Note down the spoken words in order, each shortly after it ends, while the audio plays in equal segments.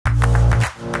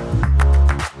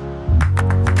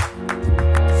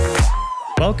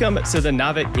Welcome to the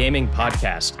Naavik Gaming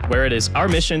Podcast, where it is our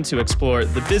mission to explore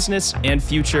the business and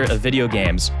future of video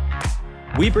games.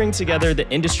 We bring together the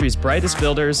industry's brightest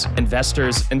builders,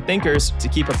 investors, and thinkers to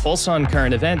keep a pulse on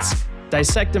current events,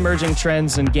 dissect emerging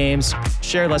trends in games,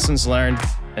 share lessons learned,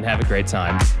 and have a great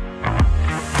time.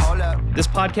 This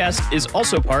podcast is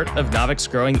also part of Naavik's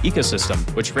growing ecosystem,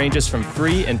 which ranges from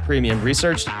free and premium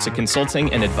research to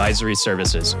consulting and advisory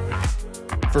services.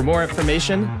 For more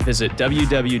information, visit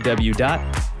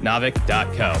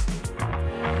www.naavik.co.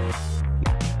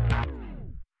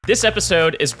 This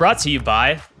episode is brought to you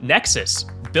by Nexus.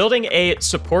 Building a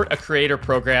support a creator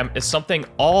program is something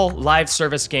all live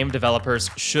service game developers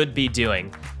should be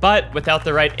doing. But without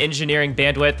the right engineering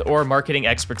bandwidth or marketing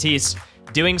expertise,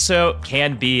 doing so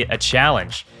can be a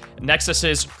challenge.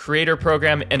 Nexus's Creator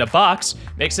Program in a Box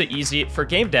makes it easy for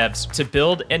game devs to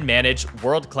build and manage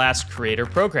world-class creator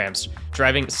programs,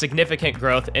 driving significant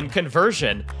growth in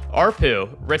conversion,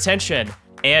 ARPU, retention,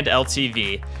 and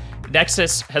LTV.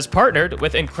 Nexus has partnered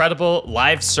with incredible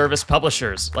live service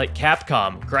publishers like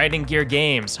Capcom, Grinding Gear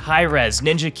Games, Hi-Rez,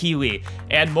 Ninja Kiwi,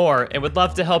 and more, and would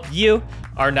love to help you,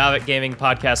 our Naavik Gaming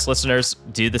Podcast listeners,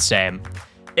 do the same.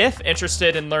 If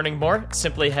interested in learning more,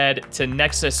 simply head to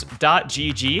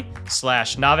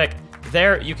nexus.gg/Naavik.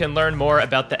 There, you can learn more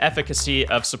about the efficacy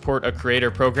of support a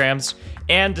creator programs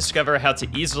and discover how to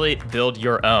easily build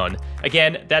your own.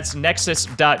 Again, that's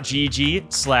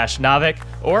nexus.gg/Naavik,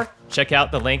 or check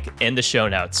out the link in the show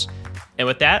notes. And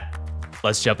with that,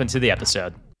 let's jump into the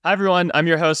episode. Hi, everyone. I'm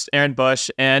your host, Aaron Bush,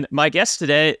 and my guest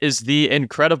today is the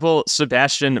incredible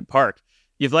Sebastian Park.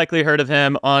 You've likely heard of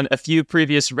him on a few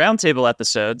previous Roundtable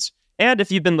episodes, and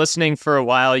if you've been listening for a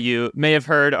while, you may have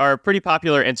heard our pretty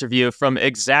popular interview from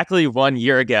exactly 1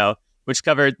 year ago, which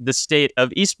covered the state of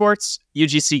esports,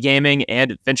 UGC gaming,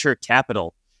 and venture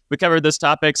capital. We covered those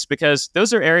topics because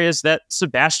those are areas that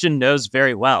Sebastian knows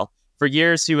very well. For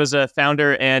years, he was a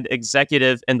founder and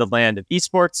executive in the land of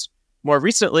esports. More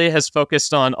recently, has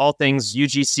focused on all things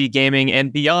UGC gaming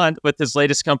and beyond with his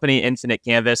latest company, Infinite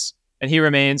Canvas, and he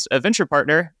remains a venture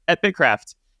partner at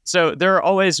Bitcraft. So there are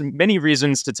always many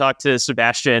reasons to talk to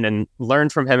Sebastian and learn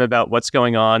from him about what's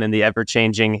going on in the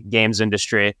ever-changing games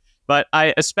industry. But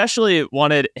I especially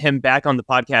wanted him back on the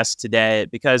podcast today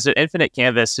because at Infinite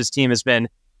Canvas, his team has been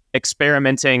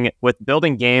experimenting with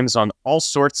building games on all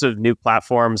sorts of new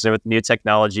platforms and with new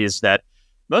technologies that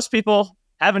most people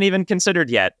haven't even considered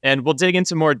yet. And we'll dig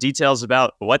into more details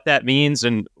about what that means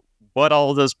and what all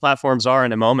of those platforms are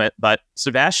in a moment. But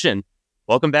Sebastian,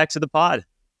 welcome back to the pod.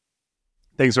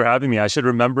 Thanks for having me. I should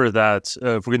remember that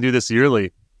if we're going to do this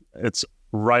yearly, it's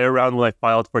right around when I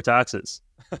filed for taxes.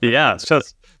 Yeah. It's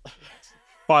just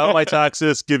file my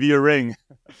taxes, give you a ring.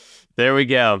 There we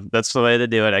go. That's the way to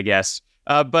do it, I guess.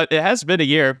 But it has been a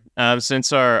year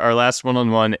since our last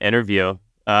one-on-one interview.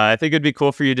 I think it'd be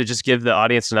cool for you to just give the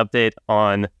audience an update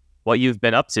on what you've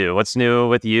been up to. What's new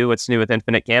with you? What's new with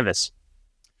Infinite Canvas?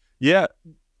 Yeah,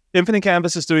 Infinite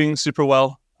Canvas is doing super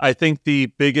well. I think the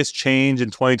biggest change in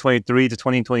 2023 to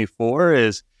 2024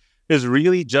 is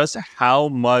really just how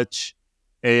much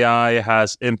AI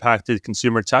has impacted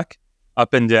consumer tech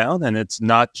up and down. And it's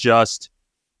not just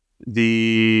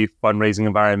the fundraising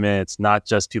environment. It's not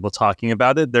just people talking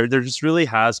about it. There just really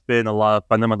has been a lot of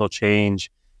fundamental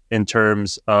change in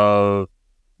terms of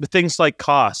the things like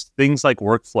cost, things like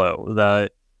workflow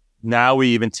that now we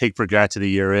even take for granted a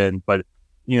year in. But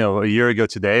a year ago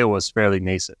today, it was fairly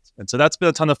nascent. And so that's been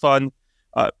a ton of fun.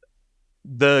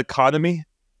 The economy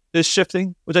is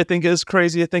shifting, which I think is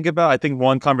crazy to think about. I think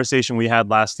one conversation we had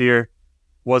last year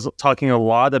was talking a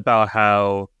lot about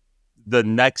how the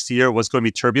next year was going to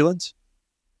be turbulent.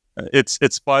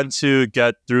 It's fun to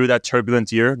get through that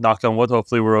turbulent year, knock on wood,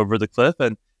 hopefully we're over the cliff.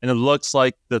 And it looks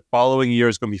like the following year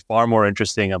is going to be far more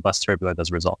interesting and less turbulent as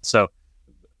a result. So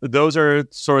those are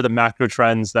sort of the macro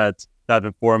trends that have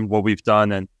informed what we've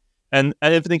done. And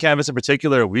at Infinite Canvas in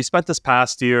particular, we spent this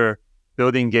past year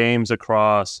building games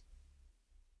across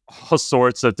all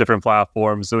sorts of different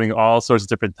platforms, doing all sorts of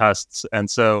different tests.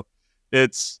 And so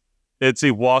it's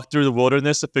a walk through the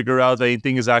wilderness to figure out if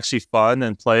anything is actually fun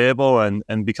and playable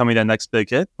and becoming that next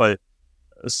big hit. But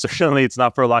certainly it's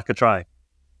not for a lack of trying.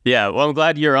 Yeah, well, I'm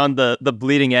glad you're on the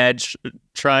bleeding edge,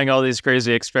 trying all these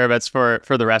crazy experiments for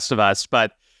the rest of us.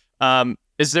 But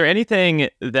is there anything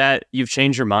that you've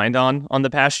changed your mind on the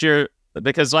past year?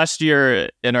 Because last year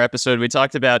in our episode, we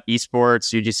talked about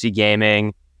esports, UGC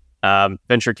gaming,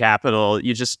 venture capital.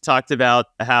 You just talked about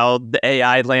how the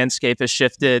AI landscape has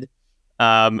shifted,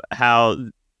 how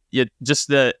just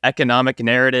the economic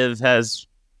narrative has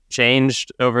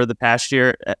changed over the past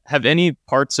year. Have any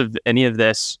parts of any of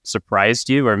this surprised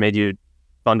you or made you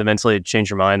fundamentally change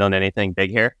your mind on anything big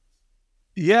here?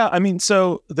 Yeah, I mean,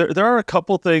 so there are a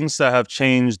couple things that have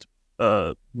changed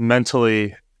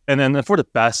mentally, and then for the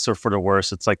best or for the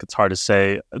worse, it's hard to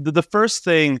say. The first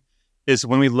thing is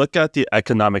when we look at the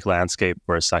economic landscape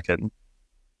for a second,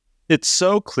 it's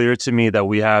so clear to me that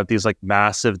we have these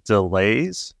massive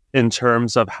delays in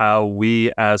terms of how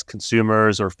we as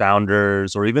consumers or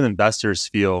founders or even investors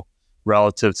feel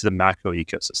relative to the macro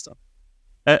ecosystem.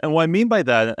 And what I mean by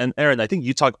that, and Aaron, I think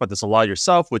you talk about this a lot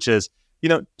yourself, which is,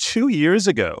 2 years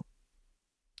ago,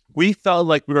 we felt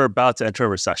like we were about to enter a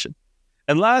recession.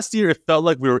 And last year, it felt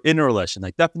like we were in a recession.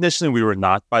 Definitionally, we were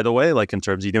not, by the way, in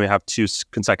terms of, we have 2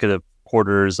 consecutive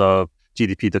quarters of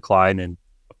GDP decline in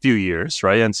a few years,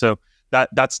 right? And so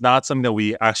that's not something that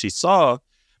we actually saw,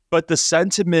 but the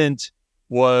sentiment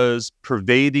was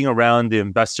pervading around the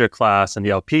investor class and the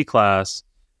LP class,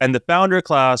 and the founder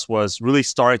class was really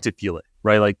starting to feel it,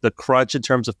 right? The crunch in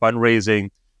terms of fundraising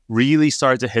really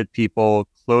started to hit people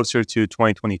closer to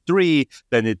 2023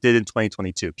 than it did in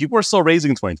 2022. People were still raising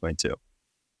in 2022.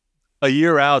 A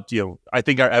year out, I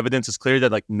think our evidence is clear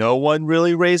that no one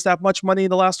really raised that much money in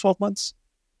the last 12 months.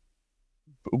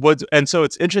 And so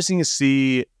it's interesting to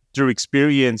see through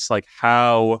experience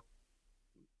how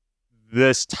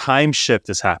this time shift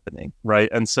is happening, right?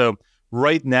 And so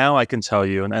right now I can tell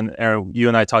you, and Aaron, you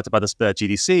and I talked about this bit at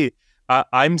GDC,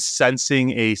 I'm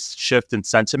sensing a shift in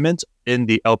sentiment in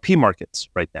the LP markets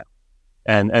right now.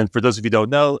 And for those of you who don't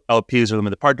know, LPs or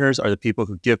limited partners are the people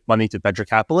who give money to venture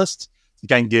capitalists to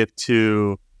can give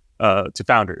to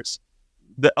founders.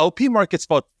 The LP markets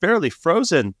felt fairly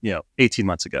frozen, 18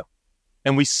 months ago.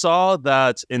 And we saw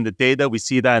that in the data, we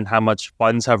see that in how much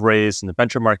funds have raised in the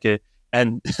venture market.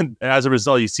 And as a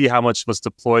result, you see how much was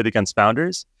deployed against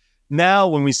founders. Now,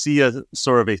 when we see a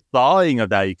sort of a thawing of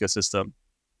that ecosystem,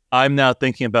 I'm now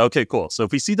thinking about, okay, cool. So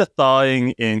if we see the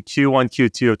thawing in Q1,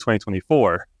 Q2 of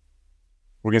 2024,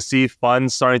 we're going to see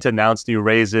funds starting to announce new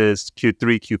raises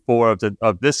Q3, Q4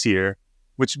 of this year,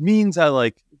 which means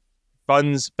that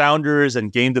funds, founders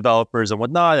and game developers and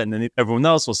whatnot, and then everyone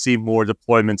else will see more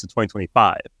deployments in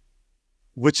 2025,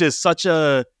 which is such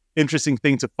a interesting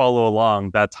thing to follow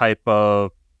along, that type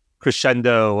of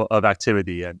crescendo of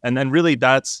activity. And then really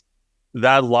that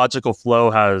logical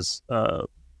flow has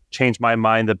changed my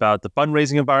mind about the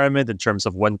fundraising environment in terms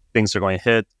of when things are going to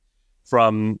hit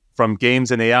from games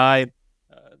and AI.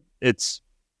 It's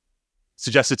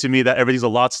suggested to me that everything's a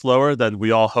lot slower than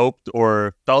we all hoped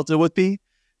or felt it would be.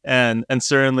 And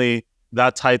certainly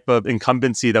that type of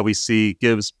incumbency that we see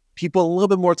gives people a little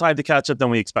bit more time to catch up than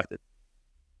we expected.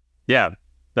 Yeah,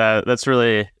 that's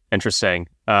really interesting.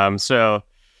 So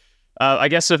I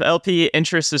guess if LP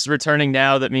interest is returning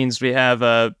now, that means we have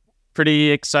a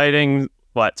pretty exciting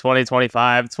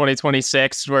 2025,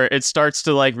 2026, where it starts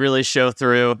to really show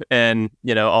through, and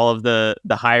all of the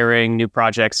hiring, new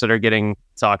projects that are getting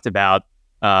talked about,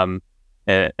 and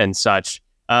such.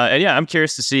 And yeah, I'm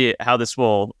curious to see how this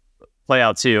will play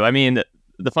out too. I mean,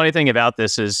 the funny thing about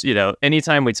this is,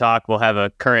 anytime we talk, we'll have a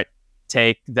current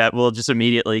take that will just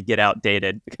immediately get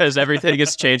outdated because everything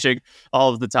is changing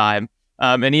all of the time.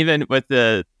 And even with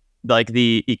the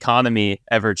economy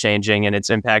ever changing and its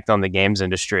impact on the games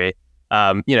industry,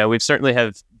 we've certainly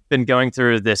have been going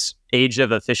through this age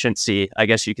of efficiency, I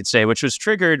guess you could say, which was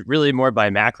triggered really more by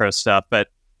macro stuff, but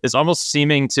is almost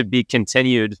seeming to be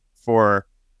continued for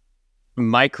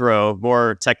micro,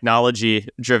 more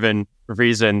technology-driven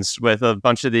reasons with a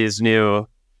bunch of these new,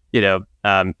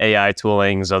 AI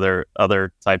toolings,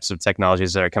 other types of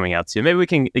technologies that are coming out too. Maybe we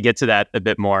can get to that a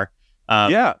bit more.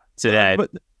 Today.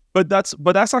 But that's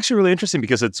actually really interesting,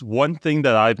 because it's one thing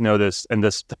that I've noticed, and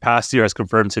the past year has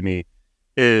confirmed to me,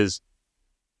 is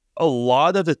a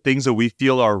lot of the things that we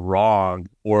feel are wrong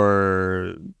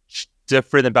or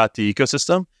different about the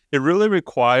ecosystem, it really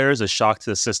requires a shock to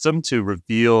the system to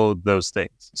reveal those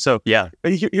things. So yeah,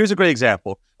 here's a great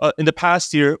example. In the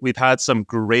past year, we've had some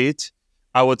great,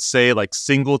 I would say,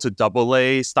 single to double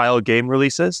A style game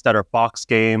releases that are box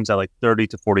games at $30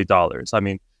 to $40. I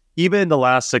mean, even in the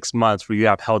last 6 months, where you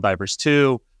have Helldivers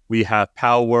 2, we have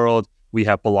Power World, we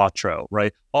have Balatro,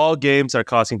 right? All games are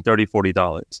costing $30,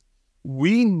 $40.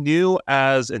 We knew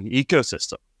as an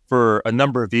ecosystem for a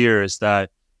number of years that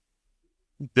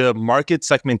the market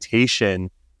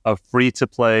segmentation of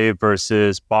free-to-play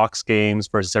versus box games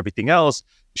versus everything else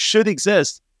should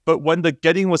exist. But when the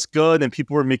getting was good and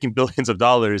people were making billions of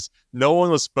dollars, no one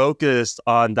was focused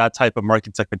on that type of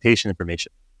market segmentation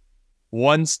information.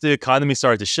 Once the economy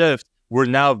started to shift, we're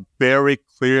now very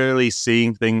clearly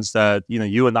seeing things that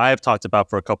you and I have talked about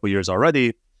for a couple of years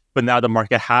already, but now the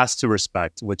market has to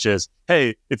respect, which is,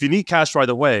 hey, if you need cash right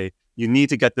away, you need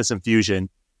to get this infusion.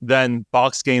 then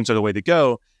box games are the way to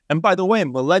go. And by the way,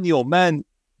 millennial men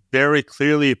very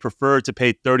clearly prefer to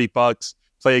pay $30,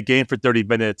 play a game for 30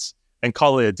 minutes, and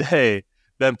call it a day,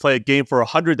 than play a game for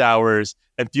 100 hours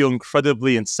and feel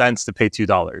incredibly incensed to pay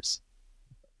 $2.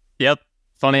 Yep.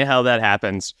 Funny how that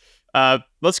happens.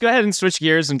 Let's go ahead and switch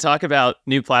gears and talk about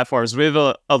new platforms. We have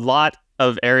a lot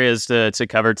of areas to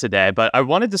cover today, but I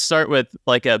wanted to start with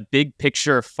like a big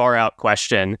picture, far out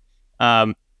question.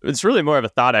 It's really more of a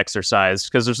thought exercise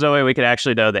because there's no way we could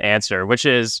actually know the answer, which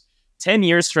is 10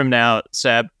 years from now,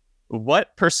 Seb,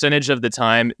 what percentage of the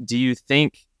time do you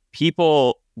think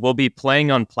people will be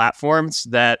playing on platforms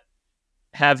that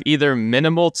have either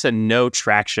minimal to no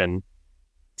traction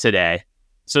today?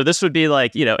 So this would be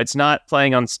like, it's not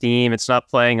playing on Steam. It's not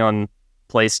playing on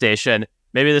PlayStation.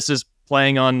 Maybe this is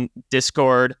playing on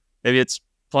Discord. Maybe it's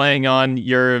playing on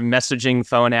your messaging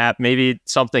phone app. Maybe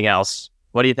something else.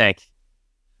 What do you think?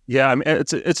 Yeah, I mean,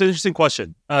 it's an interesting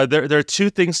question. There are two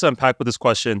things to unpack with this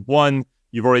question. One,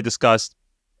 you've already discussed.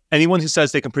 Anyone who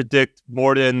says they can predict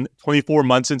more than 24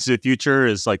 months into the future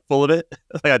is like full of it.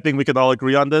 I think we can all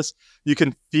agree on this. You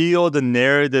can feel the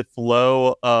narrative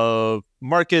flow of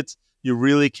markets. You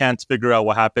really can't figure out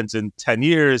what happens in 10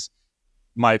 years.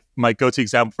 My go-to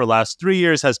example for the last 3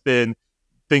 years has been,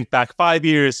 think back 5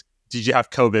 years. Did you have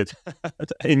COVID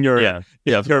in your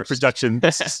projection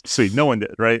suite? No one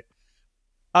did, right?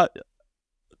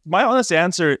 My honest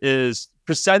answer is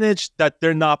percentage that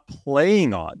they're not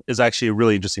playing on is actually a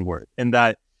really interesting word, in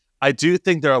that I do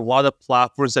think there are a lot of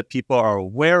platforms that people are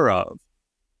aware of,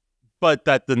 but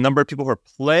that the number of people who are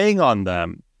playing on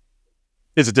them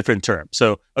is a different term.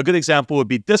 So a good example would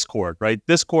be Discord, right?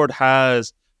 Discord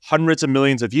has hundreds of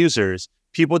millions of users.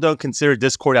 People don't consider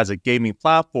Discord as a gaming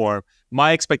platform.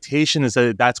 My expectation is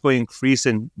that that's going to increase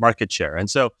in market share. And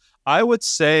so I would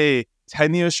say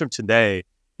 10 years from today,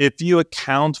 if you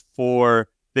account for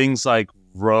things like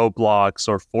Roblox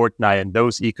or Fortnite and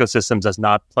those ecosystems as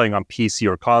not playing on PC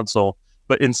or console,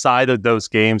 but inside of those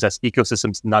games as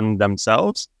ecosystems none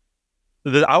themselves,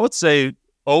 then I would say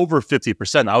over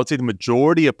 50%. I would say the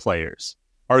majority of players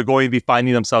are going to be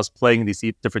finding themselves playing in these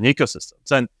different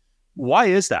ecosystems. And why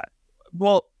is that?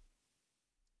 Well,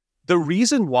 the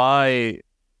reason why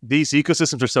these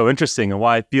ecosystems are so interesting and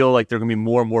why I feel like there are going to be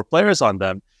more and more players on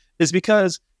them is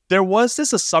because there was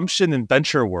this assumption in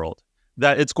venture world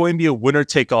that it's going to be a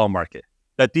winner-take-all market,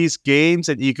 that these games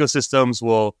and ecosystems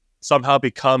will somehow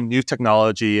become new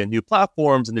technology and new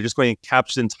platforms, and they're just going to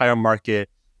capture the entire market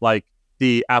like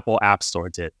the Apple App Store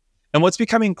did. And what's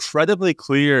becoming incredibly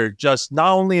clear, just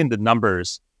not only in the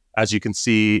numbers, as you can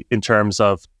see in terms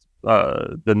of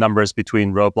the numbers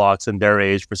between Roblox and their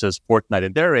age versus Fortnite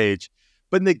and their age,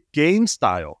 but in the game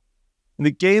style. And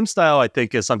the game style, I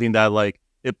think, is something that like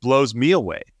it blows me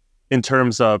away in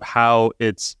terms of how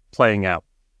it's playing out.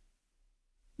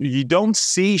 You don't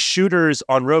see shooters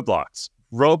on Roblox.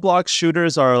 Roblox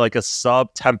shooters are like a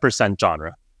sub 10%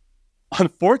 genre. On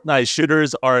Fortnite,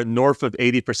 shooters are north of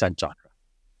 80% genre,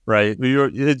 right?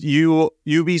 You'll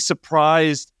be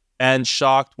surprised and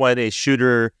shocked when a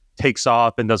shooter takes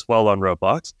off and does well on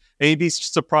Roblox. And you'd be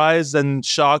surprised and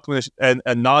shocked when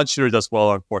a non-shooter does well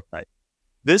on Fortnite.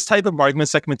 This type of market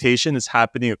segmentation is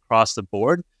happening across the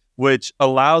board, which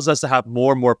allows us to have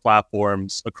more and more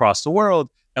platforms across the world.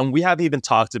 And we haven't even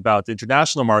talked about the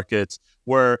international markets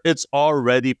where it's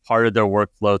already part of their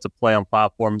workflow to play on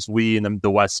platforms we in the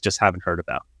West just haven't heard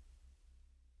about.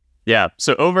 Yeah,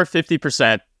 so over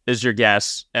 50% is your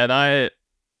guess. And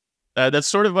that's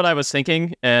sort of what I was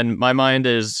thinking. And my mind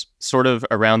is sort of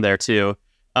around there too.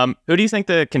 Who do you think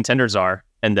the contenders are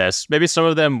in this? Maybe some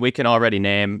of them we can already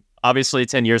name. Obviously,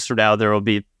 10 years from now, there will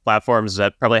be platforms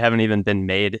that probably haven't even been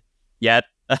made yet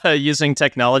using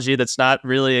technology that's not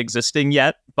really existing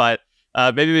yet. But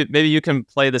maybe you can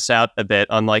play this out a bit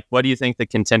on like, what do you think the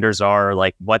contenders are, or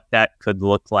like what that could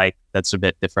look like that's a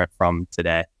bit different from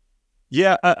today?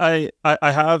 Yeah, I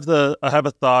have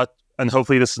a thought, and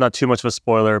hopefully this is not too much of a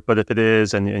spoiler, but if it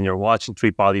is, and you're watching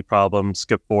Treat Body Problems,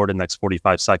 skip forward the next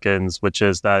 45 seconds, which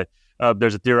is that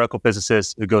there's a theoretical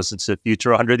physicist who goes into the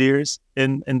future 100 years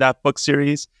in that book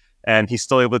series, and he's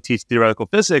still able to teach theoretical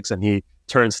physics, and he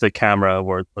turns to the camera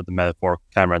or the metaphorical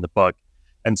camera in the book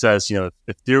and says,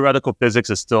 if theoretical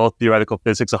physics is still theoretical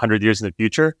physics 100 years in the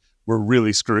future, we're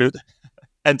really screwed.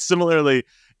 And similarly,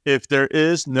 if there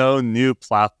is no new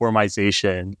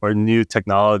platformization or new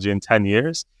technology in 10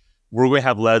 years, we're going to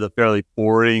have led a fairly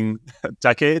boring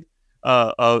decade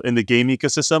in the game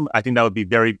ecosystem. I think that would be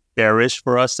very bearish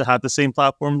for us to have the same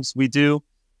platforms we do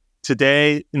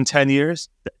today in 10 years.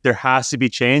 There has to be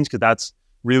change because that's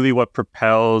really what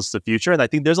propels the future. And I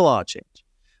think there's a lot of change.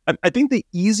 I think the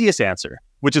easiest answer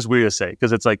which is weird to say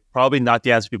because it's like probably not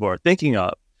the answer people are thinking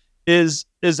of, is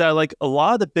that like a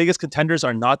lot of the biggest contenders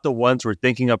are not the ones we're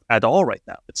thinking of at all right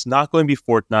now. It's not going to be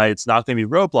Fortnite. It's not going to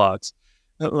be Roblox.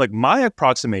 Like my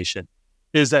approximation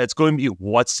is that it's going to be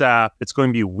WhatsApp. It's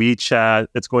going to be WeChat.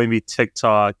 It's going to be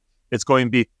TikTok. It's going to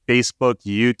be Facebook,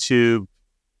 YouTube,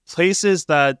 places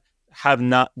that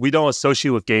we don't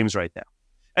associate with games right now.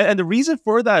 And the reason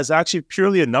for that is actually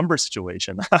purely a number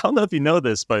situation. I don't know if you know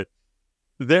this, but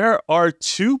there are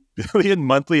 2 billion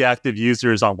monthly active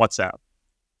users on WhatsApp.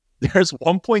 There's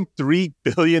 1.3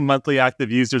 billion monthly active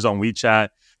users on WeChat.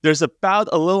 There's about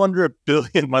a little under 1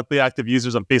 billion monthly active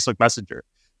users on Facebook Messenger.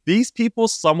 These people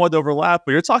somewhat overlap,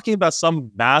 but you're talking about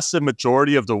some massive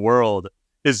majority of the world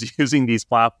is using these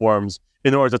platforms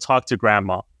in order to talk to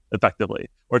grandma effectively,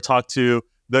 or talk to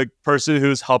the person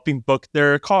who's helping book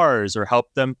their cars or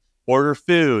help them order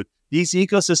food. These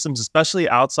ecosystems, especially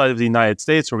outside of the United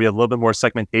States, where we have a little bit more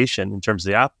segmentation in terms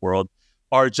of the app world,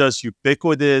 are just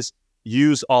ubiquitous,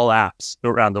 use all apps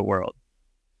around the world.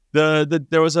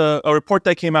 There was a report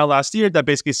that came out last year that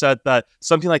basically said that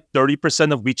something like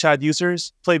 30% of WeChat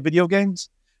users play video games,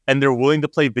 and they're willing to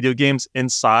play video games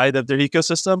inside of their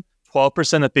ecosystem.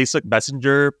 12% of Facebook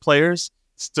Messenger players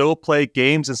still play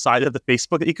games inside of the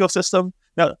Facebook ecosystem.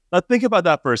 Now think about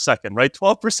that for a second, right?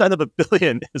 12% of 1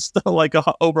 billion is still like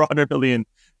over 100 million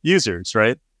users,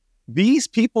 right? These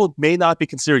people may not be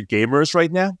considered gamers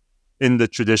right now in the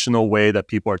traditional way that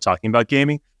people are talking about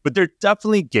gaming, but they're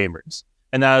definitely gamers.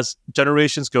 And as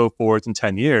generations go forward in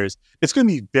 10 years, it's going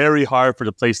to be very hard for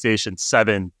the PlayStation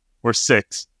 7 or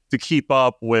 6 to keep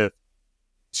up with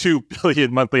 2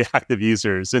 billion monthly active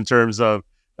users in terms of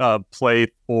play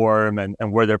form and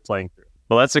where they're playing through.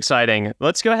 Well, that's exciting.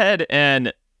 Let's go ahead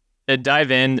and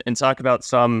dive in and talk about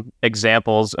some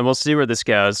examples, and we'll see where this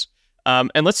goes. And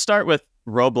let's start with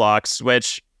Roblox,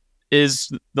 which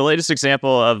is the latest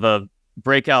example of a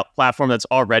breakout platform that's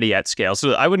already at scale.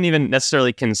 So I wouldn't even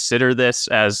necessarily consider this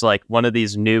as like one of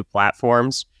these new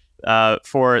platforms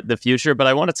for the future, but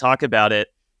I want to talk about it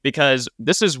because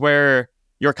this is where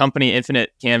your company,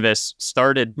 Infinite Canvas,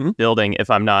 started building, if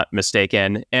I'm not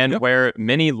mistaken, and where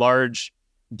many large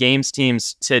games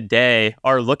teams today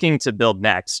are looking to build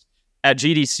next. At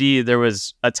GDC, there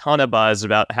was a ton of buzz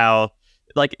about how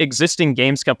like existing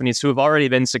games companies who have already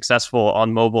been successful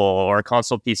on mobile or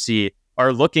console PC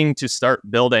are looking to start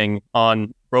building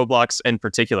on Roblox in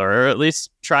particular, or at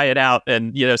least try it out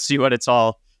and, you know, see what it's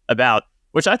all about,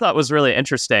 which I thought was really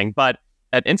interesting. But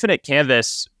at Infinite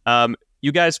Canvas,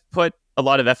 you guys put a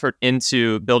lot of effort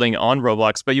into building on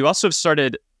Roblox, but you also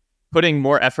started putting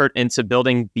more effort into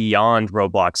building beyond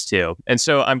Roblox too. And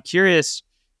so I'm curious,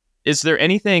 is there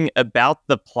anything about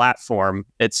the platform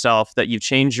itself that you've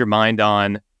changed your mind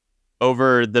on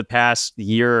over the past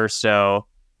year or so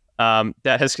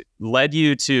that has led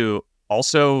you to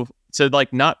also to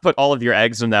like not put all of your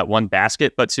eggs in that one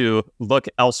basket, but to look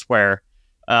elsewhere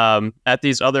at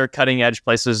these other cutting edge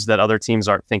places that other teams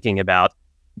aren't thinking about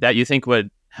that you think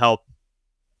would help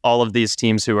all of these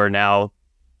teams who are now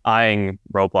eyeing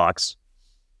Roblox?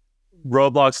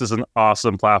 Roblox is an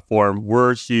awesome platform.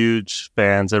 We're huge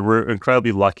fans, and we're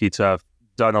incredibly lucky to have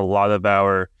done a lot of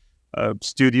our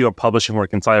studio and publishing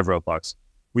work inside of Roblox.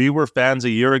 We were fans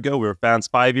a year ago. We were fans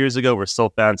 5 years ago. We're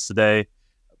still fans today.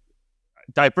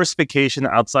 Diversification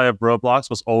outside of Roblox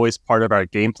was always part of our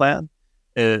game plan.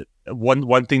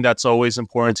 One thing that's always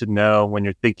important to know when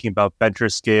you're thinking about venture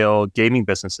scale gaming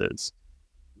businesses,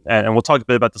 and we'll talk a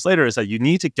bit about this later, is that you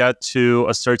need to get to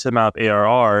a certain amount of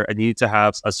ARR and you need to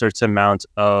have a certain amount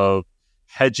of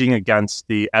hedging against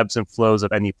the ebbs and flows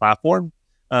of any platform.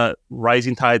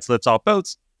 Rising tides lifts all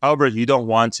boats. However, you don't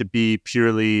want to be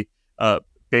purely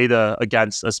beta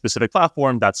against a specific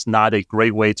platform. That's not a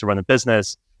great way to run a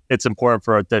business. It's important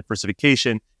for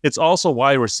diversification. It's also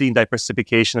why we're seeing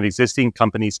diversification of existing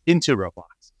companies into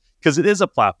Roblox, because it is a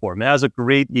platform. It has a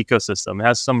great ecosystem. It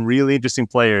has some really interesting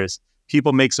players.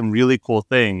 People make some really cool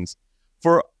things.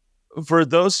 For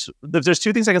those, there's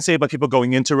two things I can say about people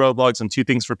going into Roblox and two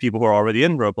things for people who are already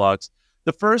in Roblox.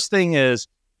 The first thing is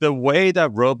the way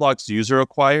that Roblox user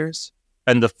acquires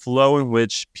and the flow in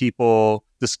which people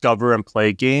discover and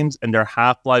play games and their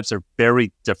half-lives are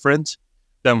very different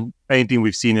than anything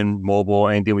we've seen in mobile,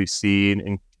 anything we've seen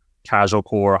in casual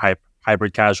core,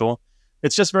 hybrid casual.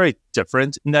 It's just very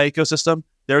different in that ecosystem.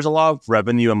 There's a lot of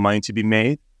revenue and money to be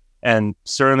made, and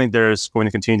certainly there's going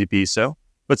to continue to be so.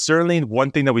 But certainly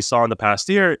one thing that we saw in the past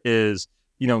year is,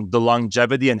 you know, the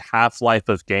longevity and half-life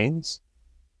of games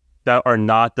that are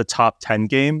not the top 10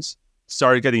 games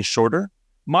started getting shorter.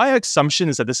 My assumption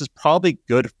is that this is probably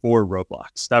good for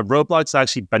Roblox, that Roblox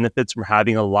actually benefits from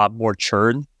having a lot more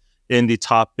churn in the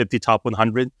top 50, top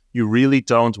 100. You really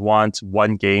don't want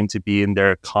one game to be in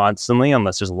there constantly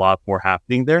unless there's a lot more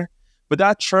happening there. But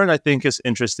that churn, I think, is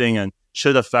interesting and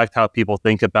should affect how people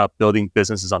think about building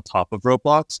businesses on top of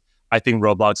Roblox. I think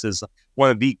Roblox is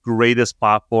one of the greatest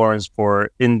platforms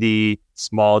for indie,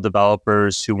 small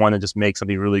developers who want to just make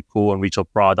something really cool and reach a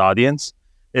broad audience.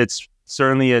 It's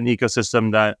certainly an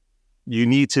ecosystem that you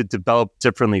need to develop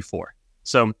differently for.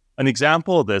 So an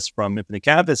example of this from Infinite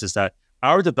Canvas is that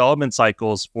our development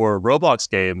cycles for Roblox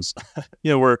games,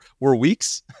 were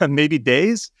weeks, maybe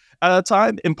days at a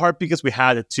time, in part because we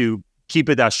had to keep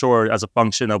it that short as a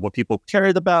function of what people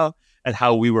cared about and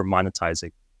how we were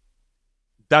monetizing.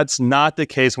 That's not the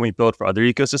case when we build for other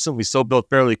ecosystems. We still build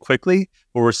fairly quickly,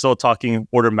 but we're still talking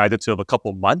order of magnitude of a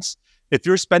couple months. If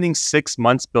you're spending 6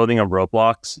 months building a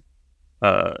Roblox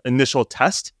initial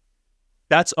test,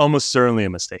 that's almost certainly a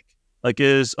mistake. Like, it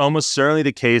is almost certainly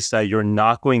the case that you're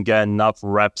not going to get enough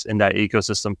reps in that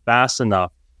ecosystem fast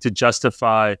enough to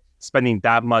justify spending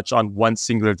that much on one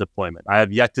singular deployment. I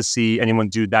have yet to see anyone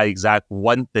do that exact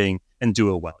one thing and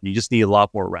do it well. You just need a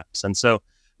lot more reps. And so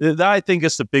that, I think,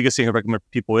 is the biggest thing I recommend for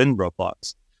people in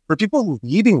Roblox. For people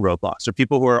leaving Roblox or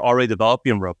people who are already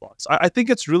developing in Roblox, I think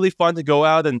it's really fun to go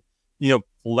out and,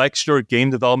 flex your game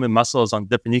development muscles on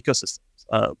different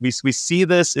ecosystems. We see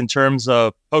this in terms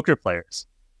of poker players.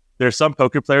 There are some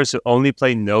poker players who only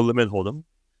play no limit hold'em.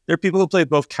 There are people who play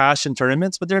both cash and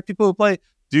tournaments, but there are people who play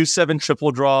Deuce 7 triple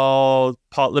draw,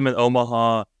 pot limit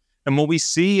Omaha. And what we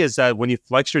see is that when you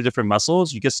flex your different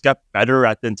muscles, you just get better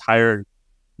at the entire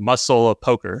muscle of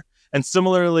poker. And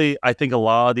similarly, I think a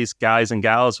lot of these guys and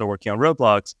gals who are working on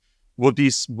Roblox would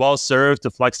be well served to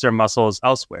flex their muscles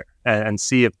elsewhere and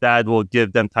see if that will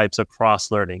give them types of cross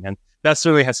learning. And that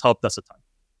certainly has helped us a ton.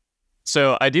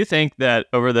 So I do think that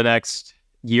over the next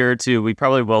year or two, we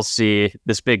probably will see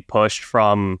this big push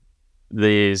from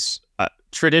these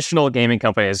traditional gaming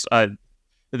companies.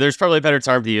 There's probably a better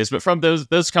term to use, but from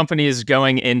those companies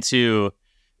going into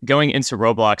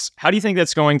Roblox. How do you think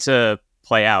that's going to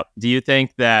play out? Do you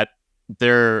think that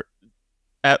they're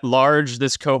at large,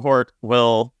 this cohort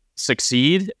will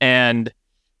succeed and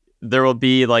there will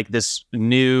be like this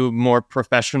new, more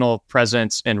professional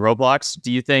presence in Roblox?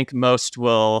 Do you think most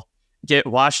will get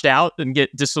washed out and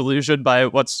get disillusioned by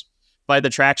the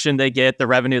traction they get, the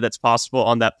revenue that's possible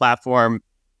on that platform?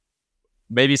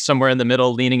 Maybe somewhere in the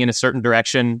middle, leaning in a certain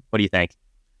direction. What do you think?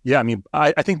 Yeah, I mean,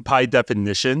 I think by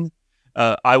definition,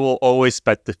 I will always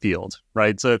bet the field,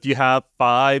 right? So if you have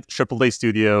 5 AAA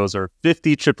studios or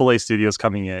 50 AAA studios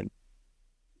coming in,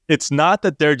 it's not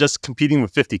that they're just competing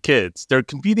with 50 kids. They're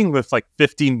competing with like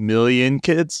 50 million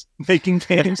kids making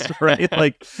games, right?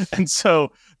 And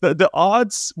so the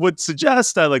odds would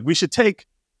suggest that like we should take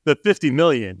the 50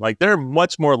 million. Like, they're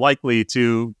much more likely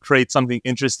to create something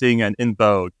interesting and in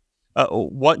vogue.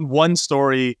 One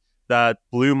story that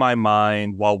blew my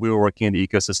mind while we were working in the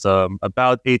ecosystem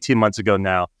about 18 months ago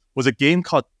now was a game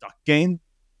called Duck Game.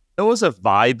 It was a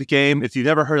vibe game. If you've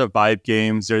never heard of vibe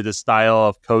games, they're the style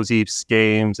of cozy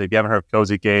games. If you haven't heard of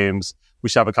cozy games, we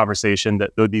should have a conversation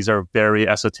that these are very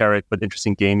esoteric but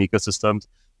interesting game ecosystems.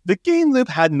 The game loop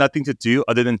had nothing to do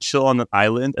other than chill on an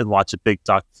island and watch a big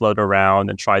duck float around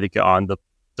and try to get on the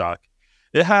duck.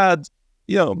 It had,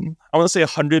 I want to say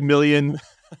 100 million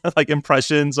like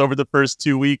impressions over the first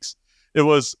 2 weeks. It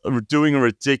was doing a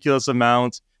ridiculous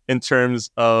amount in terms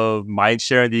of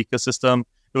mindshare in the ecosystem.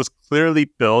 It was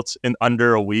clearly built in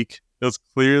under a week. It was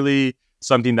clearly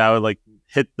something that would like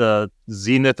hit the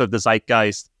zenith of the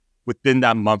zeitgeist within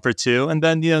that month or two. And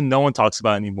then, no one talks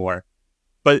about it anymore.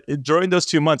 But during those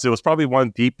 2 months, it was probably one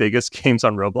of the biggest games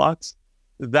on Roblox.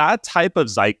 That type of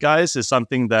zeitgeist is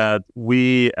something that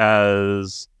we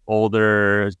as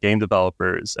older game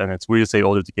developers, and it's weird to say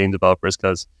older game developers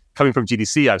because coming from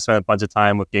GDC, I've spent a bunch of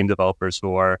time with game developers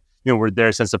who are, were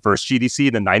there since the first GDC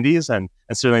in the 90s, and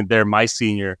certainly they're my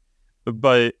senior.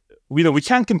 But we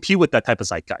can't compete with that type of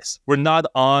zeitgeist. We're not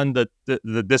on the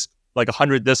like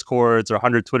 100 Discords or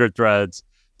 100 Twitter threads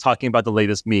talking about the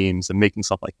latest memes and making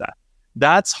stuff like that.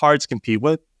 That's hard to compete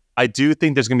with. I do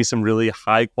think there's going to be some really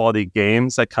high quality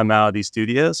games that come out of these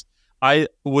studios. I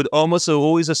would almost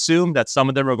always assume that some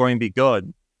of them are going to be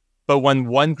good. But when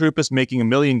one group is making 1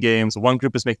 million games, one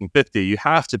group is making 50, you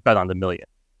have to bet on the million.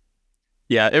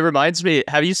 Yeah, it reminds me,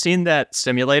 have you seen that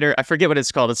simulator? I forget what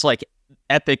it's called. It's like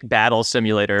Epic Battle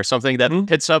Simulator or something that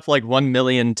hits up like 1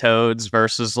 million Toads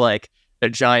versus like a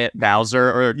giant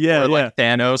Bowser or like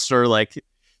Thanos or like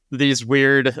these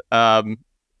weird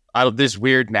these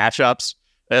weird matchups.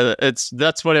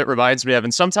 That's what it reminds me of.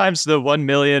 And sometimes the 1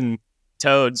 million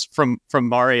Toads from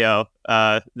Mario,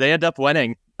 they end up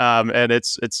winning. And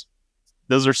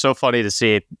those are so funny to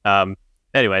see.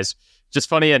 Anyways, just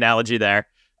funny analogy there.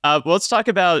 Well, let's talk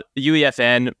about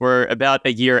UEFN. We're about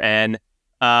a year in.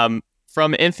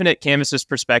 From Infinite Canvas's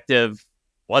perspective,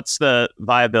 what's the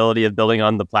viability of building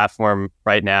on the platform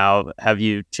right now? Have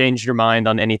you changed your mind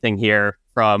on anything here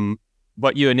from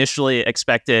what you initially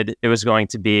expected it was going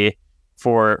to be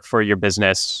for your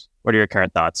business? What are your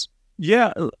current thoughts?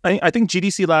 Yeah, I think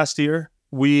GDC last year,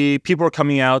 people were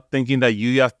coming out thinking that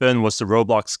UEFN was the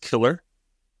Roblox killer.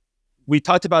 We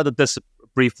talked about this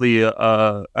briefly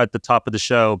at the top of the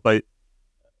show, but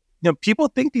people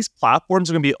think these platforms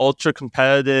are going to be ultra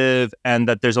competitive and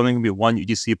that there's only going to be one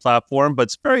UGC platform, but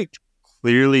it's very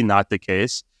clearly not the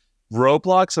case.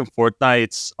 Roblox and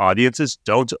Fortnite's audiences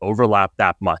don't overlap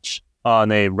that much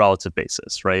on a relative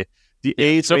basis, right? The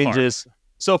age ranges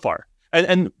so far,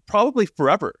 and probably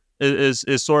forever is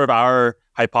sort of our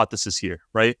hypothesis here,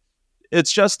 right?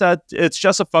 It's just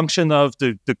a function of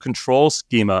the control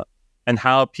schema and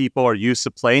how people are used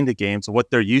to playing the games and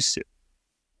what they're used to.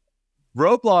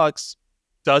 Roblox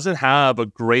doesn't have a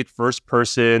great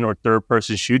first-person or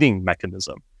third-person shooting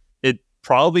mechanism. It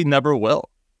probably never will.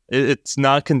 It's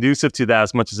not conducive to that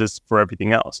as much as it's for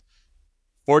everything else.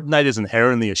 Fortnite is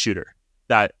inherently a shooter,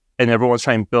 and everyone's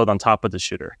trying to build on top of the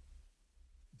shooter.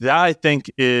 That, I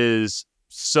think, is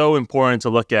so important to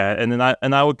look at. And then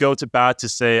I would go to bat to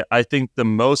say, I think the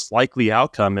most likely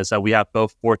outcome is that we have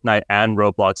both Fortnite and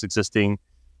Roblox existing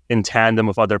in tandem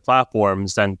with other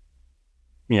platforms than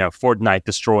Fortnite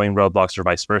destroying Roblox or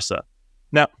vice versa.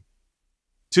 Now,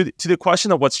 to the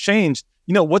question of what's changed,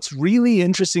 what's really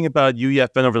interesting about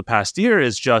UEFN over the past year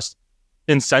is just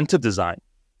incentive design.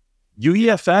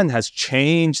 UEFN has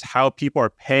changed how people are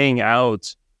paying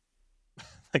out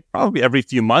like probably every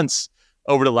few months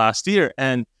over the last year.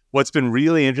 And what's been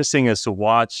really interesting is to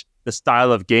watch the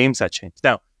style of games that changed.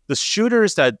 Now, the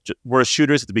shooters that were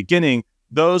shooters at the beginning,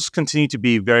 those continue to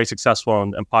be very successful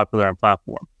and popular on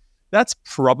platform. That's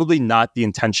probably not the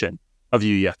intention of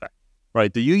UEFN,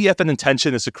 right? The UEFN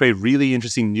intention is to create really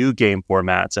interesting new game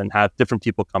formats and have different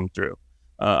people come through.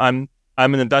 I'm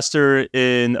an investor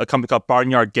in a company called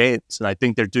Barnyard Games, and I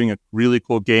think they're doing a really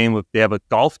cool game. They have a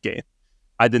golf game.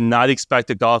 I did not expect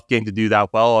a golf game to do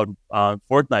that well on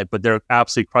Fortnite, but they're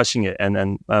absolutely crushing it.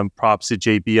 And props to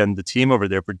JB and the team over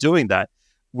there for doing that.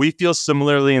 We feel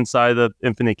similarly inside of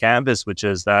Infinite Canvas, which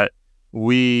is that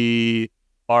we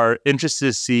are interested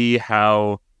to see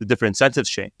how the different incentives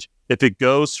change. If it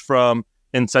goes from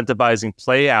incentivizing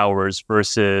play hours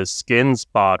versus skin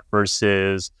spot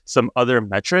versus some other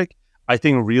metric, I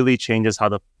think really changes how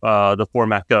the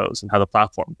format goes and how the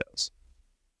platform goes.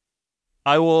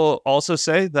 I will also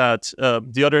say that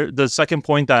the second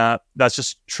point that's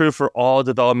just true for all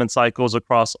development cycles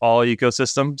across all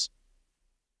ecosystems.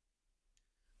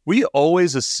 We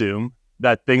always assume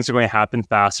that things are going to happen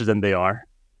faster than they are.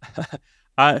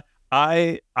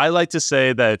 I like to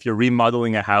say that if you're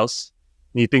remodeling a house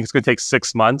and you think it's going to take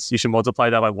 6 months, you should multiply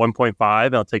that by 1.5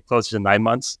 and it'll take closer to 9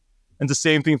 months. And the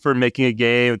same thing for making a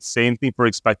game. It's the same thing for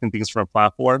expecting things from a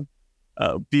platform.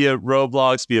 Be it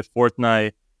Roblox, be it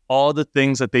Fortnite, all the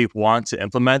things that they want to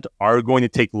implement are going to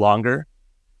take longer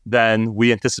than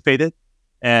we anticipated.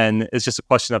 And it's just a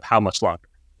question of how much longer.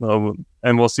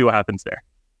 And we'll see what happens there.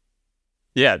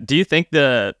 Yeah. Do you think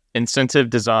the incentive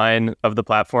design of the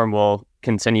platform will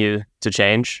continue to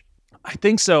change? I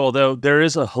think so, although there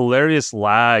is a hilarious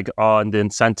lag on the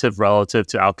incentive relative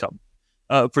to outcome.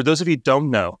 For those of you who don't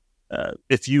know,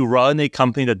 if you run a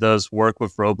company that does work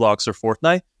with Roblox or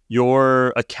Fortnite,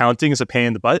 your accounting is a pain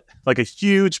in the butt, like a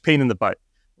huge pain in the butt.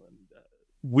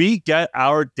 We get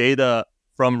our data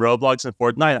from Roblox and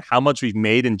Fortnite, how much we've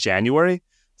made in January,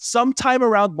 sometime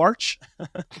around March,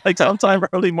 like sometime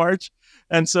early March.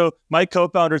 And so my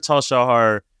co-founder, Tal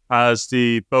Shahar, has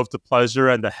both the pleasure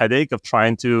and the headache of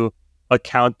trying to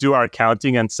do our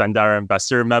accounting and send our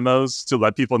investor memos to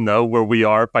let people know where we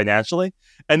are financially.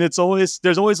 And there's always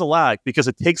a lag because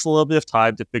it takes a little bit of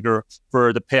time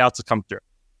for the payouts to come through.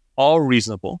 All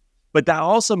reasonable. But that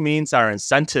also means our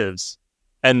incentives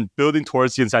and building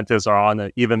towards the incentives are on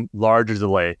an even larger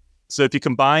delay. So if you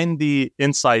combine the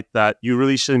insight that you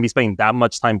really shouldn't be spending that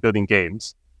much time building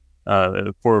games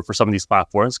for some of these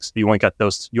platforms, because you want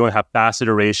to have fast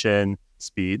iteration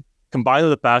speed, combined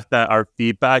with the fact that our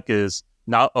feedback is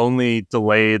not only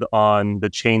delayed on the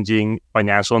changing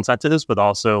financial incentives, but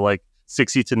also like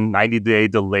 60 to 90 day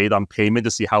delayed on payment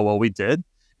to see how well we did,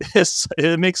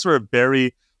 it makes for a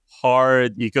very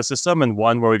hard ecosystem, and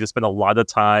one where we just spend a lot of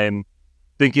time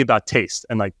thinking about taste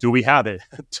and like, do we have it?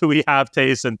 Do we have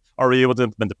taste, and are we able to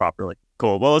implement it properly?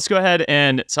 Cool. Well, let's go ahead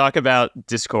and talk about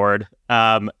Discord.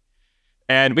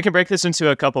 And we can break this into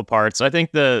a couple parts. I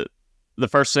think the the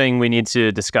first thing we need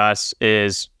to discuss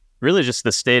is really just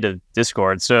the state of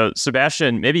Discord. So,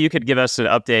 Sebastian, maybe you could give us an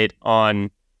update on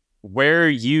where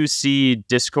you see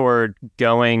Discord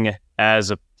going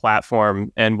as a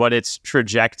platform and what its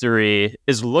trajectory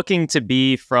is looking to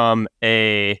be from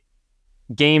a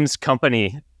games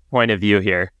company point of view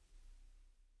here.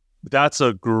 That's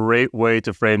a great way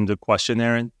to frame the question,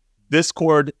 Aaron.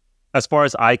 Discord, as far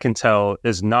as I can tell,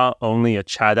 is not only a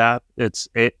chat app,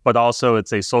 but also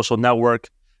it's a social network.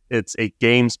 It's a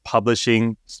games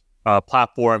publishing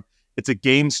platform. It's a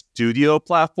game studio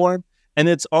platform, and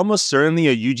it's almost certainly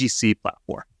a UGC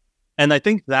platform. And I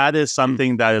think that is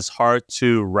something that is hard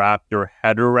to wrap your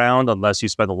head around unless you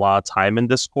spend a lot of time in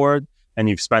Discord and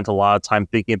you've spent a lot of time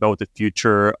thinking about what the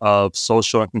future of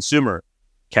social and consumer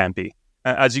can be.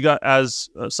 As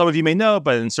some of you may know,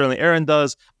 but and certainly Aaron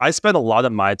does, I spend a lot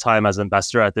of my time as an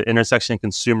investor at the intersection of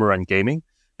consumer and gaming.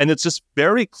 And it's just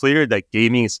very clear that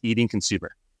gaming is eating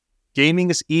consumer.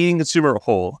 Gaming is eating consumer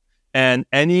whole. And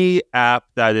any app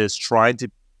that is trying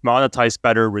to monetize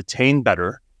better, retain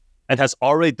better, and has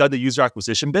already done the user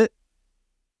acquisition bit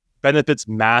benefits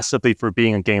massively for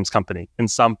being a games company in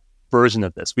some version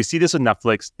of this. We see this with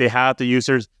Netflix. They have the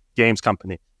users, games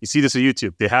company. You see this with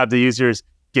YouTube. They have the users,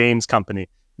 games company.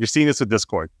 You're seeing this with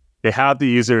Discord. They have the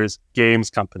users, games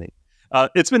company.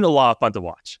 It's been a lot of fun to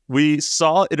watch. We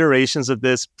saw iterations of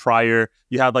this prior.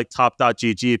 You have like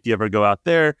top.gg if you ever go out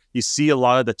there. You see a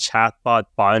lot of the chatbot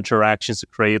bot interactions to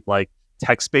create like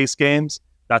text-based games.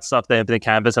 That's stuff that Infinite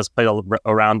Canvas has played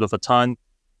around with a ton.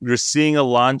 You're seeing a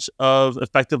launch of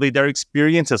effectively their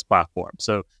experiences platform.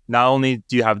 So not only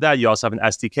do you have that, you also have an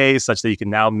SDK such that you can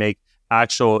now make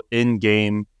actual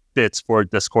in-game bits for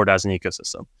Discord as an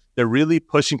ecosystem. They're really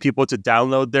pushing people to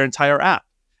download their entire app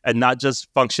and not just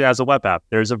function as a web app.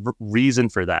 There's a reason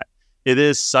for that. It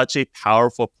is such a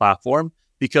powerful platform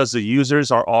because the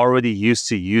users are already used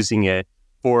to using it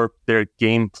for their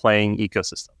game playing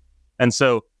ecosystem. And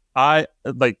so at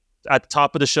the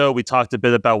top of the show, we talked a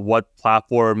bit about what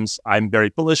platforms I'm very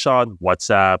bullish on: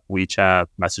 WhatsApp, WeChat,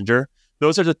 Messenger.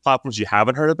 Those are the platforms you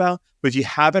haven't heard about. But if you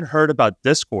haven't heard about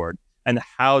Discord and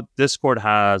how Discord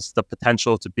has the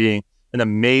potential to be an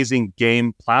amazing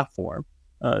game platform,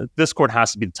 Discord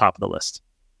has to be the top of the list.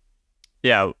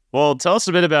 Yeah. Well, tell us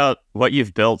a bit about what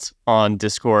you've built on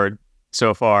Discord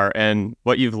so far and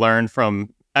what you've learned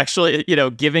from actually,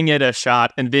 giving it a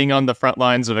shot and being on the front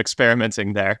lines of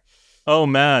experimenting there. Oh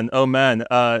man.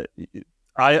 I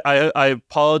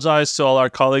apologize to all our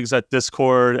colleagues at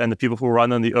Discord and the people who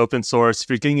run on the open source. If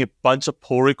you're getting a bunch of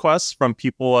pull requests from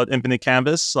people at Infinite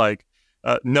Canvas,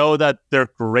 know that they're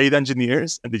great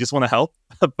engineers and they just want to help.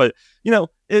 But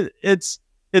it's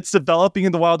developing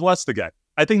in the Wild West again.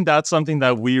 I think that's something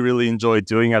that we really enjoy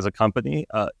doing as a company.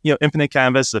 Infinite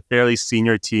Canvas is a fairly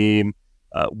senior team.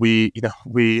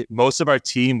 Most of our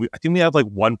team, I think we have like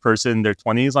one person in their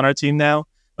 20s on our team now.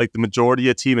 Like the majority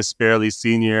of the team is fairly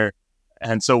senior.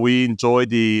 And so we enjoy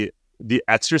the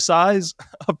exercise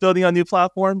of building on new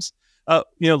platforms.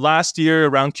 Last year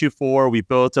around Q4, we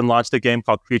built and launched a game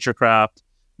called CreatureCraft,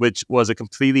 which was a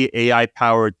completely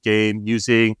AI-powered game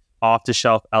using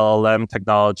off-the-shelf LLM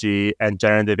technology and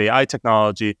generative AI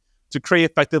technology to create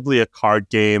effectively a card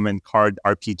game and card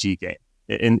RPG game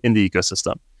in the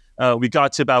ecosystem. We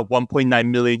got to about 1.9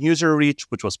 million user reach,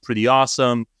 which was pretty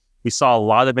awesome. We saw a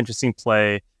lot of interesting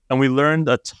play, and we learned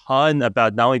a ton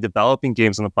about not only developing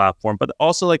games on the platform, but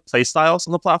also like play styles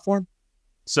on the platform.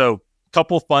 So a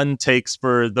couple fun takes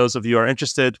for those of you who are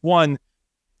interested. One,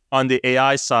 on the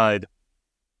AI side,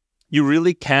 you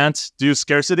really can't do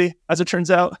scarcity, as it turns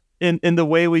out, in the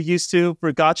way we used to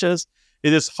for gachas.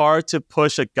 It is hard to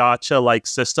push a gacha-like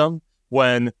system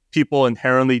when people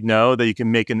inherently know that you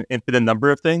can make an infinite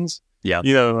number of things. Yeah.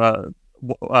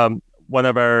 One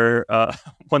of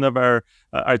our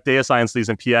data science leads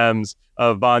and PMs,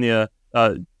 Vanya,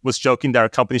 was joking that our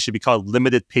company should be called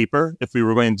Limited Paper if we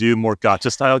were going to do more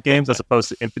gacha style games as opposed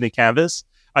to Infinite Canvas.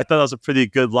 I thought that was a pretty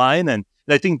good line, and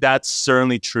I think that's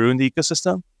certainly true in the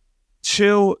ecosystem.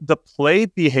 Two, the play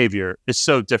behavior is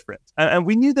so different. And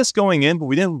we knew this going in, but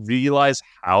we didn't realize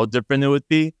how different it would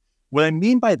be. What I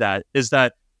mean by that is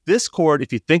that Discord,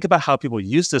 if you think about how people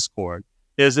use Discord,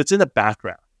 is it's in the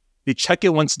background. They check it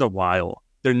once in a while.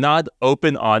 They're not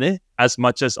open on it as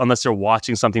much as unless they're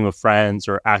watching something with friends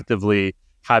or actively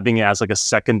having it as like a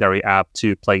secondary app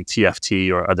to playing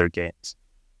TFT or other games.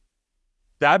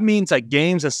 That means that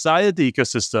games inside of the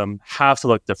ecosystem have to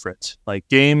look different. Like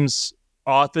games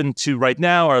often to right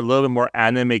now are a little bit more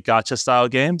anime gacha style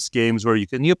games where you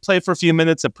can play for a few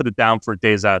minutes and put it down for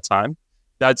days at a time.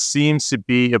 That seems to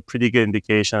be a pretty good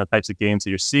indication of the types of games that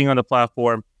you're seeing on the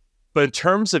platform. But in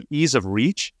terms of ease of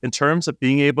reach, in terms of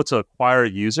being able to acquire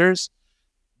users,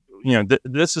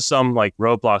 this is some like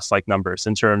Roblox like numbers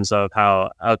in terms of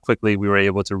how quickly we were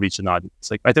able to reach an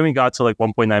audience. Like I think we got to like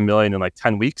 1.9 million in like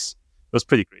 10 weeks. It was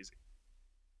pretty crazy.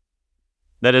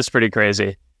 That is pretty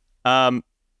crazy. How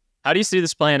do you see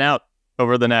this playing out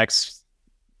over the next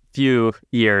few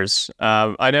years?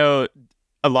 I know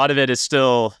a lot of it is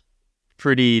still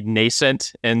pretty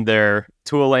nascent in their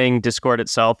tooling. Discord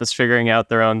itself is figuring out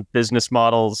their own business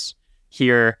models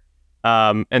here.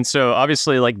 And so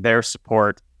obviously like their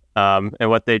support and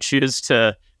what they choose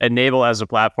to enable as a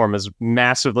platform is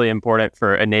massively important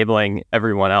for enabling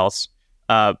everyone else.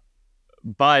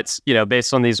 But,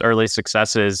 based on these early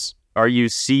successes, are you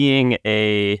seeing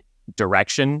a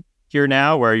direction here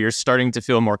now where you're starting to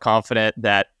feel more confident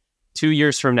that 2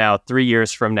 years from now, 3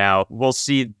 years from now, we'll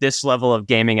see this level of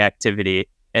gaming activity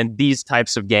and these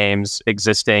types of games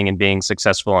existing and being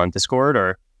successful on Discord?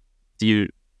 Or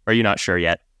are you not sure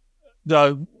yet?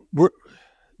 There's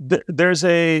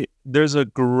a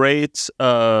great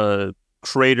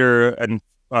creator and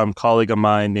colleague of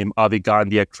mine named Avi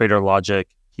Gandhi at Creator Logic.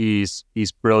 He's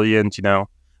brilliant,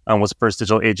 was the first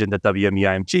digital agent at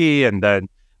WMEIMG, and then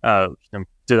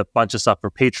did a bunch of stuff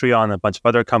for Patreon and a bunch of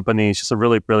other companies. Just a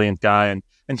really brilliant guy.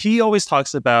 And he always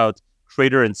talks about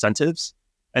creator incentives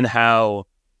and how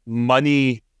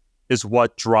money is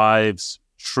what drives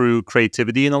true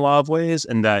creativity in a lot of ways.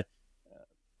 And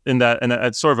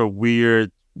it's sort of a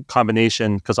weird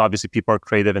combination because obviously people are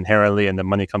creative inherently and the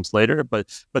money comes later.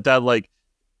 But that like,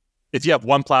 if you have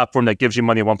one platform that gives you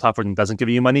money, one platform that doesn't give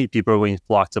you money, people are going to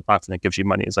flock to the platform that gives you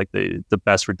money. It's like the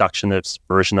best reductionist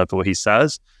version of what he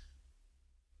says.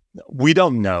 We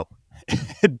don't know.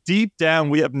 Deep down,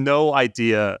 we have no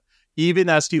idea. Even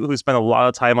as people who spend a lot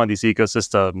of time on these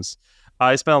ecosystems,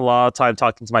 I spent a lot of time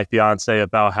talking to my fiance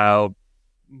about how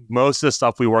most of the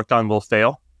stuff we worked on will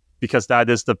fail because that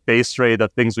is the base rate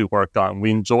of things we worked on.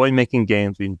 We enjoy making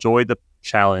games. We enjoy the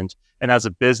challenge. And as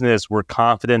a business, we're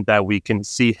confident that we can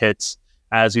see hits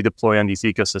as we deploy on these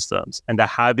ecosystems, and that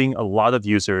having a lot of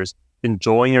users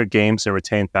enjoying your games in a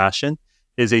retained fashion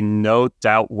is a no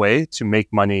doubt way to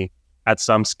make money at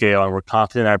some scale, and we're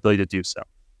confident in our ability to do so.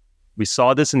 We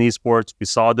saw this in esports. We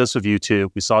saw this with YouTube.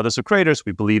 We saw this with creators.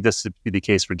 We believe this to be the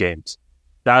case for games.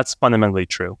 That's fundamentally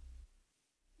true.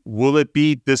 Will it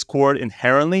be Discord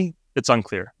inherently? It's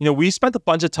unclear. We spent a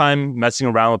bunch of time messing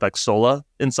around with Xsola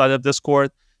inside of Discord.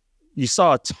 You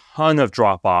saw a ton of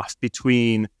drop off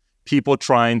between people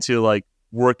trying to like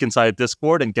work inside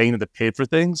Discord and getting them to pay for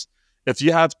things. If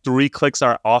you have 3 clicks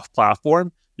are off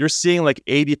platform, you're seeing like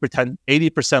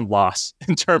 80% loss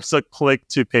in terms of click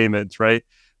to payment, right?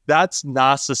 That's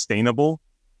not sustainable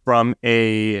from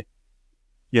a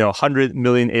 100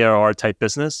 million ARR type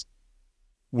business.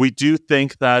 We do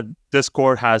think that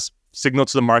Discord has signaled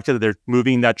to the market that they're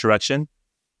moving in that direction.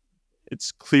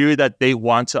 It's clear that they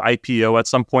want to IPO at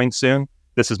some point soon.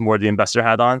 This is more the investor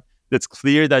hat on. It's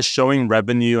clear that showing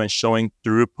revenue and showing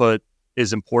throughput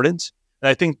is important. And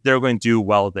I think they're going to do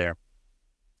well there.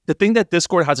 The thing that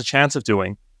Discord has a chance of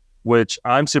doing, which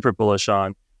I'm super bullish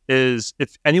on, is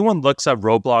if anyone looks at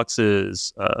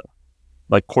Roblox's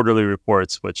like quarterly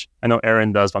reports, which I know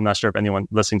Aaron does, but I'm not sure if anyone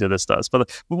listening to this does.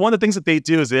 But one of the things that they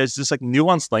do is there's this like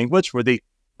nuanced language where they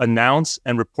announce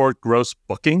and report gross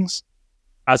bookings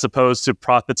as opposed to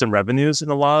profits and revenues in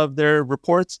a lot of their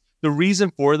reports. The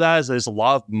reason for that is there's a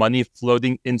lot of money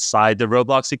floating inside the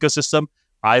Roblox ecosystem.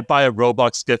 I buy a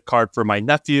Roblox gift card for my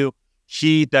nephew.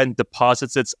 He then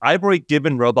deposits it. I've already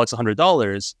given Roblox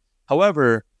 $100.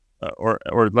 However, or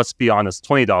let's be honest,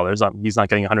 $20. He's not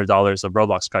getting $100 of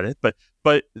Roblox credit.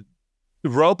 But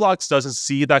Roblox doesn't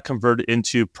see that converted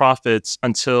into profits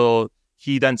until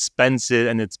he then spends it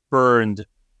and it's burned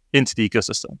into the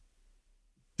ecosystem.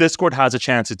 Discord has a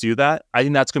chance to do that. I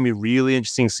think that's going to be really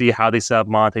interesting to see how they set up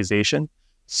monetization.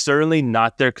 Certainly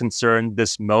not their concern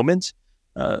this moment.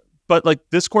 But like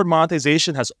Discord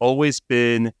monetization has always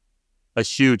been a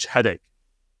huge headache.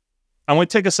 I want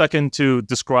to take a second to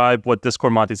describe what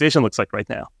Discord monetization looks like right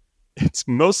now. It's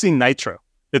mostly Nitro.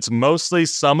 It's mostly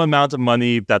some amount of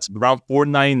money that's around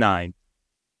 $4.99.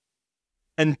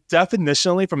 And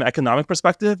definitionally, from an economic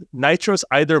perspective, Nitro is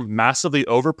either massively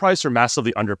overpriced or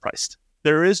massively underpriced.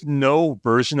 There is no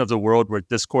version of the world where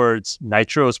Discord's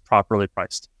Nitro is properly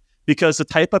priced. Because the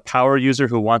type of power user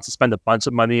who wants to spend a bunch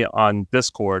of money on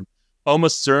Discord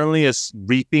almost certainly is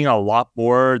reaping a lot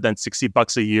more than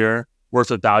 $60 a year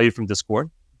worth of value from Discord.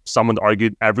 Some would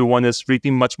argue everyone is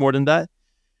reaping much more than that.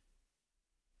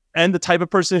 And the type of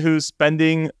person who's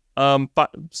spending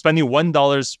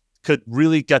 $1 could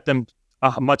really get them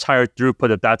a much higher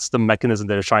throughput if that's the mechanism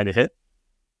that they're trying to hit.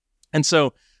 And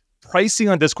so pricing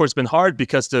on Discord's been hard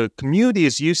because the community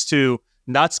is used to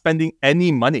not spending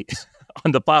any money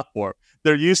on the platform.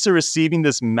 They're used to receiving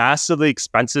this massively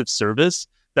expensive service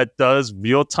that does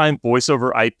real-time voice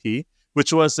over IP,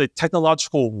 which was a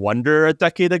technological wonder a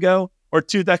decade ago or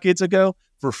 2 decades ago,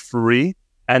 for free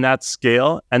and at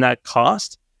scale and at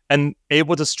cost, and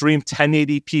able to stream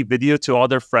 1080p video to all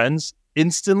their friends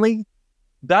instantly.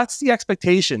 That's the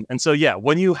expectation. And so, yeah,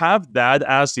 when you have that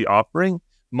as the offering,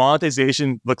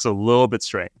 monetization looks a little bit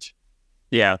strange.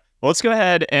 Yeah. Well, let's go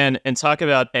ahead and talk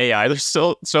about AI. There's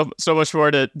still so much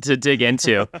more to dig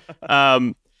into.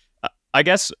 I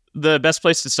guess the best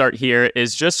place to start here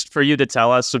is just for you to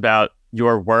tell us about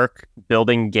your work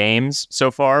building games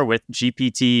so far with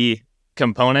GPT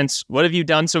components. What have you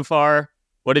done so far?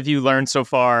 What have you learned so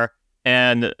far?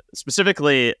 And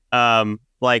specifically,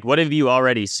 what have you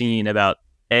already seen about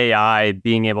AI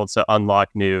being able to unlock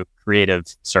new creative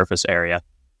surface area?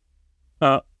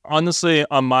 Honestly,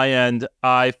 on my end,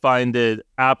 I find it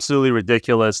absolutely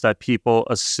ridiculous that people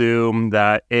assume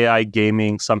that AI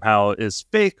gaming somehow is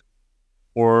fake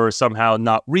or somehow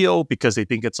not real because they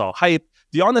think it's all hype.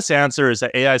 The honest answer is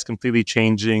that AI is completely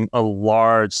changing a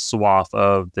large swath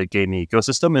of the gaming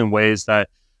ecosystem in ways that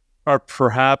are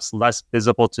perhaps less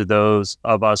visible to those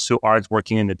of us who aren't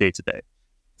working in the day-to-day.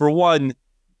 For one,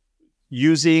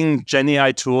 using Gen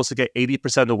AI tools to get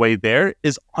 80% of the way there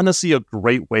is honestly a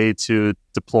great way to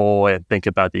deploy and think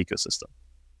about the ecosystem.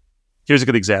 Here's a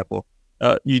good example.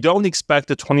 You don't expect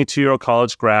a 22-year-old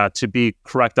college grad to be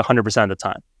correct 100% of the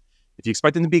time. If you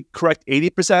expect them to be correct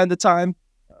 80% of the time,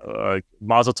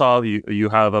 Mazel tov, you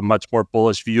have a much more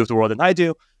bullish view of the world than I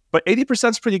do, but 80%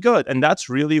 is pretty good. And that's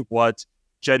really what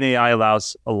Gen AI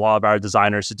allows a lot of our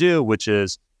designers to do, which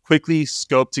is quickly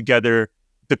scope together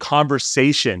the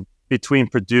conversation between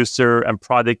producer and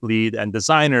product lead and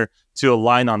designer to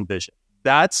align on vision.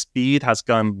 That speed has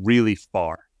gone really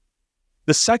far.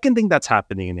 The second thing that's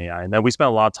happening in AI, and that we spend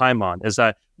a lot of time on, is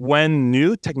that when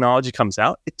new technology comes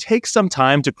out, it takes some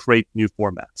time to create new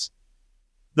formats.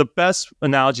 The best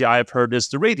analogy I've heard is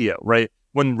the radio, right?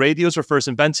 When radios were first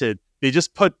invented, they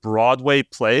just put Broadway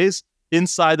plays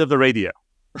inside of the radio,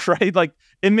 right? Like,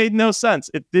 it made no sense.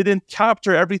 It didn't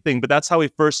capture everything, but that's how we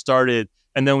first started.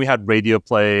 And then we had radio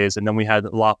plays, and then we had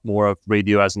a lot more of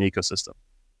radio as an ecosystem.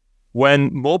 When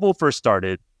mobile first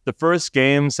started, the first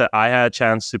games that I had a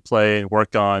chance to play and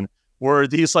work on were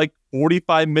these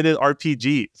 45-minute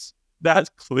RPGs.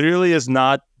 That clearly is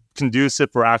not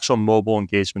conducive for actual mobile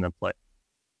engagement and play.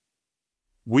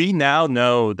 We now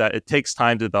know that it takes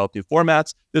time to develop new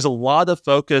formats. There's a lot of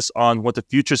focus on what the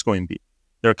future is going to be.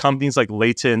 There are companies like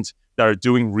Latent that are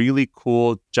doing really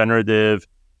cool generative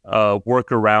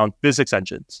work around physics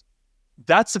engines.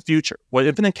 That's the future. What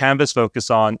Infinite Canvas focus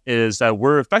on is that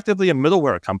we're effectively a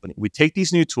middleware company. We take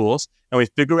these new tools and we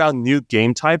figure out new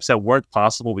game types that weren't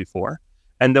possible before,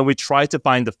 and then we try to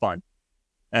find the fun.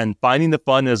 And finding the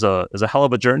fun is a hell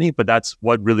of a journey, but that's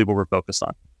what we're focused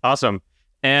on. Awesome.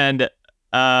 And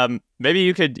maybe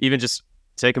you could even just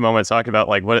take a moment to talk about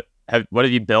what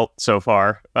have you built so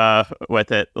far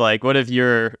with it? What have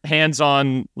your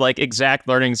hands-on exact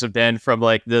learnings have been from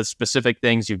the specific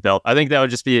things you've built? I think that would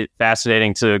just be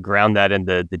fascinating to ground that in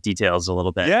the details a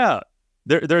little bit. Yeah.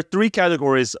 There are 3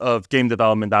 categories of game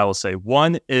development, I will say.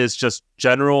 One is just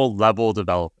general level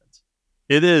development.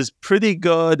 It is pretty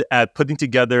good at putting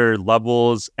together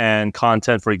levels and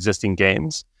content for existing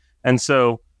games. And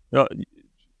so,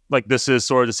 this is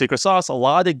sort of the secret sauce. A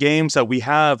lot of games that we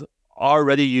have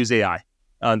already use AI.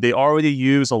 They already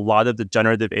use a lot of the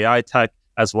generative AI tech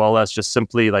as well as just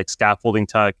simply scaffolding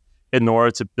tech in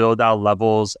order to build out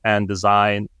levels and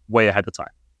design way ahead of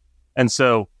time. And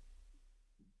so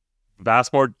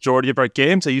vast majority of our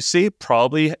games that you see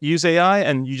probably use AI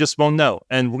and you just won't know.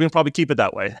 And we're going to probably keep it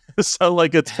that way. So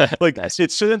nice.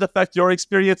 It shouldn't affect your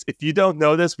experience. If you don't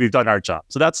know this, we've done our job.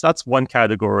 So that's one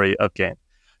category of game.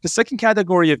 The second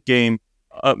category of game,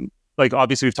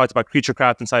 obviously we've talked about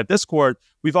Creaturecraft inside Discord.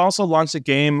 We've also launched a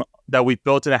game that we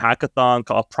built in a hackathon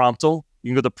called Promptle. You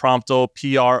can go to Promptle,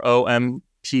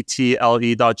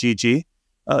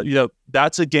 promptle.gg.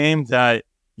 That's a game that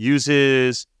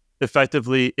uses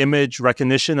effectively image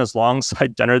recognition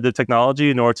alongside generative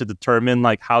technology in order to determine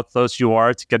how close you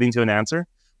are to getting to an answer.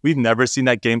 We've never seen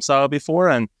that game style before,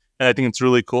 and I think it's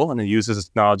really cool, and it uses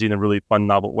technology in a really fun,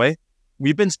 novel way.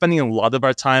 We've been spending a lot of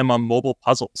our time on mobile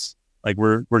puzzles.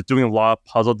 We're doing a lot of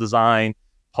puzzle design,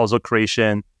 puzzle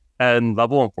creation, and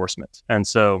level enforcement. And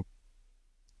so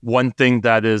one thing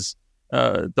that is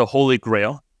the holy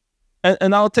grail,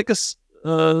 and I'll take a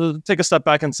take a step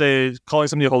back and say calling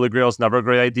somebody a Holy Grail is never a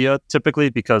great idea, typically,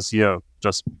 because,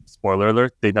 just spoiler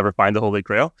alert, they never find the Holy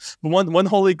Grail. But one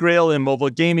Holy Grail in mobile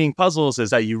gaming puzzles is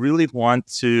that you really want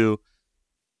to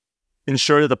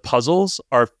ensure that the puzzles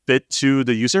are fit to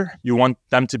the user. You want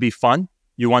them to be fun.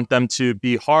 You want them to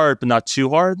be hard, but not too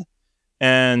hard.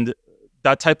 And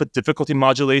that type of difficulty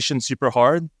modulation is super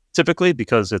hard, typically,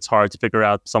 because it's hard to figure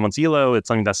out someone's elo. It's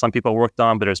something that some people worked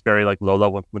on, but there's very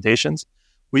low-level implementations.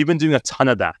 We've been doing a ton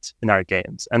of that in our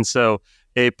games. And so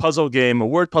a puzzle game, a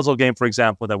word puzzle game, for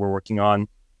example, that we're working on,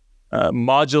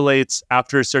 modulates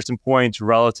after a certain point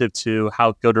relative to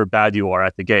how good or bad you are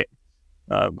at the game.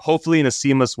 Hopefully in a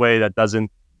seamless way that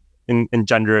doesn't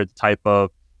engender the type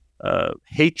of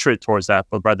hatred towards that,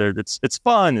 but rather it's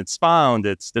fun, it's found,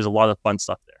 there's a lot of fun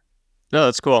stuff there. No,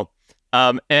 that's cool.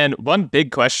 And one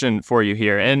big question for you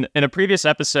here. In a previous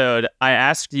episode, I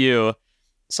asked you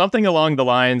something along the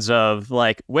lines of,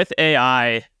 with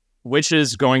AI, which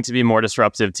is going to be more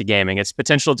disruptive to gaming? Its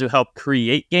potential to help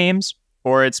create games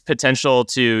or its potential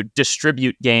to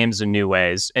distribute games in new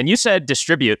ways? And you said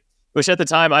distribute, which at the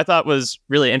time I thought was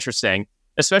really interesting,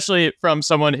 especially from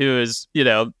someone who is,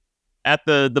 at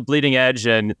the bleeding edge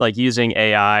and using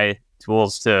AI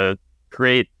tools to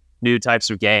create new types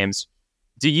of games.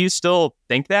 Do you still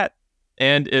think that?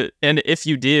 And if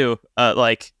you do,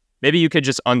 maybe you could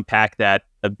just unpack that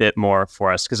a bit more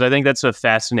for us, because I think that's a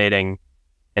fascinating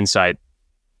insight.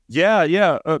 Yeah.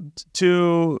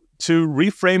 To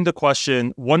reframe the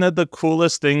question, one of the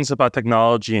coolest things about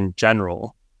technology in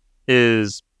general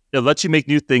is it lets you make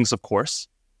new things, of course.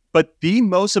 But the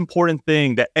most important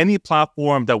thing that any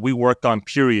platform that we work on,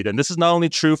 period, and this is not only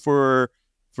true for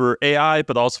AI,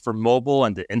 but also for mobile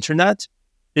and the internet,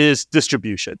 is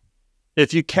distribution.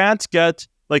 If you can't get,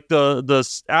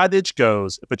 the adage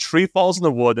goes, if a tree falls in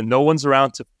the wood and no one's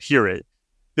around to hear it,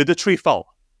 did the tree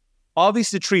fall?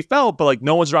 Obviously the tree fell, but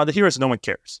no one's around to hear it, so no one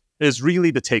cares. Is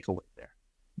really the takeaway there.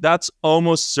 That's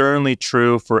almost certainly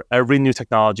true for every new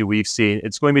technology we've seen.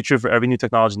 It's going to be true for every new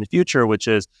technology in the future, which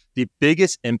is the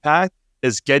biggest impact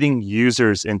is getting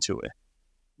users into it.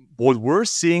 What we're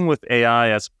seeing with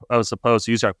AI as opposed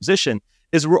to user acquisition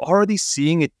is we're already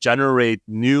seeing it generate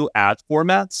new ad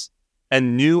formats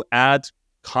and new ad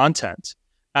content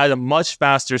at a much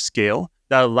faster scale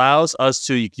that allows us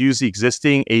to use the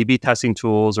existing A/B testing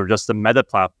tools or just the Meta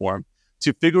platform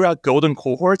to figure out golden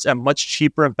cohorts at much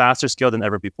cheaper and faster scale than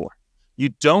ever before. You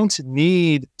don't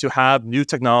need to have new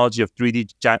technology of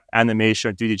 3D animation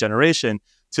or 3D generation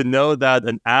to know that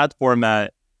an ad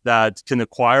format that can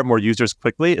acquire more users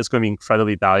quickly is going to be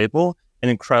incredibly valuable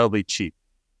and incredibly cheap.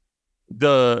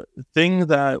 The thing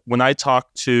that when I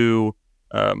talk to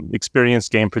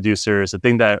experienced game producers, the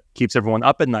thing that keeps everyone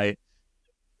up at night,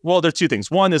 well, there are two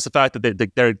things. One is the fact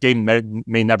that their game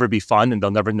may never be fun and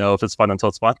they'll never know if it's fun until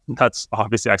it's fun. That's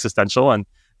obviously existential,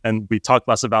 and we talk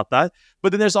less about that.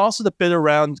 But then there's also the bit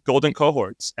around golden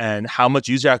cohorts and how much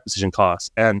user acquisition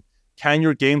costs, and can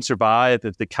your game survive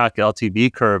if the CAC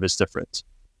LTV curve is different?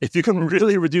 If you can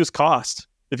really reduce cost,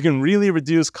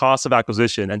 of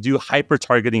acquisition and do hyper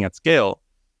targeting at scale,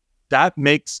 that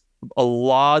makes a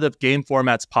lot of game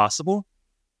formats possible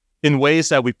in ways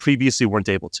that we previously weren't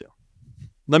able to.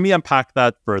 Let me unpack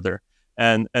that further.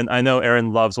 And I know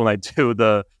Aaron loves when I do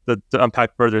the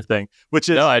unpack further thing, which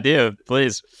is... No, I do.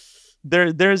 Please.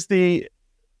 There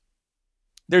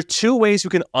are two ways you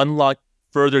can unlock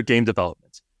further game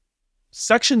development.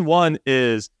 Section one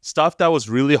is stuff that was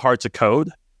really hard to code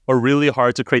or really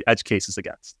hard to create edge cases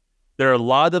against. There are a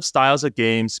lot of styles of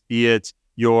games, be it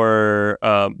your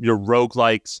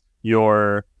roguelikes,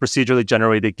 your procedurally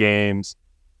generated games,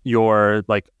 your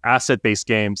asset-based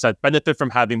games that benefit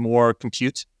from having more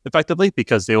compute effectively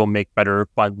because they will make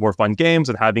more fun games,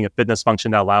 and having a fitness function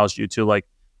that allows you to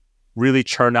really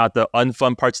churn out the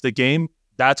unfun parts of the game.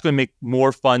 That's going to make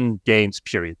more fun games,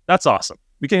 period. That's awesome.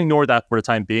 We can ignore that for the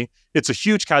time being. It's a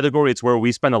huge category. It's where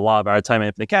we spend a lot of our time at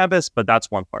Infinite Canvas, but that's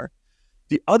one part.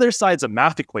 The other side is a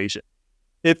math equation.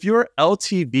 If your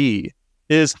LTV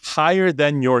is higher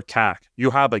than your CAC,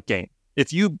 you have a game.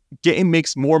 If your game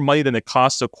makes more money than it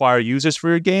costs to acquire users for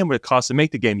your game or it costs to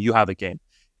make the game, you have a game.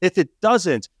 If it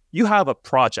doesn't, you have a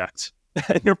project.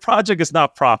 And your project is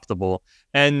not profitable,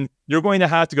 and you're going to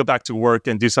have to go back to work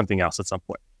and do something else at some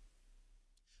point.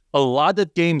 A lot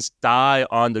of games die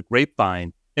on the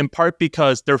grapevine, in part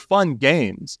because they're fun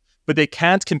games, but they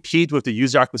can't compete with the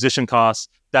user acquisition costs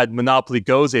that Monopoly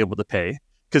Go is able to pay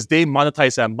because they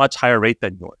monetize at a much higher rate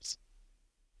than yours.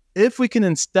 If we can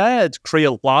instead create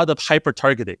a lot of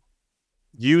hyper-targeting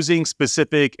using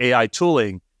specific AI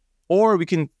tooling or we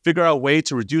can figure out a way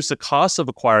to reduce the cost of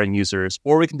acquiring users,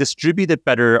 or we can distribute it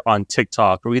better on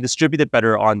TikTok, or we can distribute it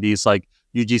better on these like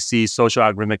UGC social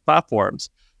algorithmic platforms.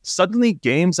 Suddenly,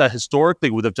 games that historically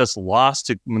would have just lost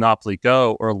to Monopoly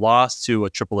Go or lost to a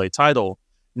AAA title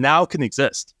now can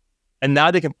exist. And now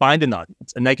they can find an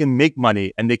audience and they can make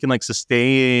money and they can like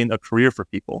sustain a career for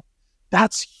people.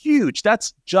 That's huge.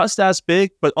 That's just as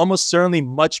big, but almost certainly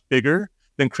much bigger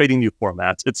than creating new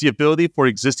formats. It's the ability for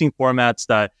existing formats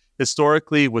that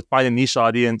historically would find a niche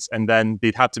audience and then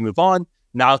they'd have to move on,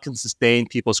 now can sustain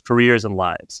people's careers and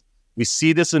lives. We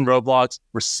see this in Roblox.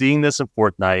 We're seeing this in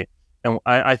Fortnite. And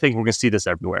I think we're going to see this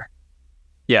everywhere.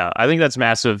 Yeah, I think that's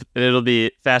massive. It'll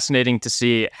be fascinating to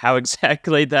see how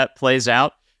exactly that plays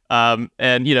out.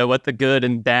 And, you know, what the good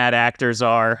and bad actors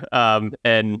are.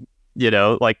 And, you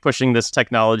know, like pushing this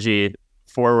technology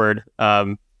forward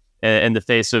in the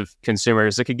face of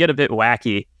consumers. It could get a bit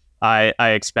wacky, I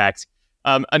expect.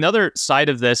 Another side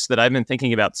of this that I've been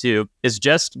thinking about too is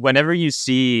just whenever you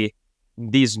see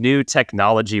these new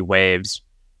technology waves,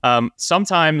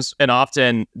 sometimes and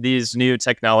often these new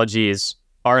technologies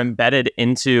are embedded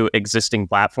into existing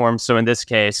platforms. So in this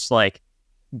case, like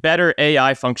better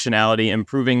AI functionality,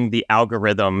 improving the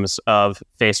algorithms of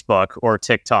Facebook or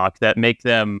TikTok that make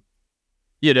them,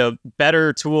 you know,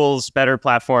 better tools, better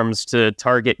platforms to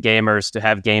target gamers, to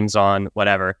have games on,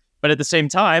 whatever. But at the same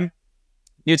time,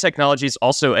 new technologies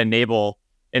also enable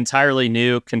entirely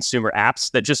new consumer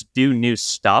apps that just do new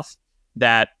stuff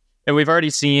that, and we've already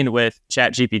seen with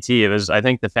ChatGPT, it was, I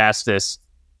think, the fastest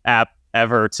app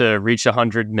ever to reach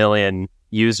 100 million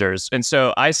users. And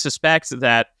so I suspect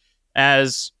that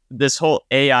as this whole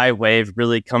AI wave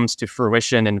really comes to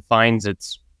fruition and finds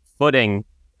its footing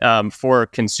for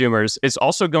consumers, it's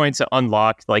also going to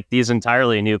unlock like these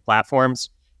entirely new platforms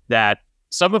that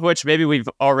some of which maybe we've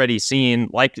already seen,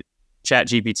 like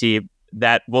ChatGPT,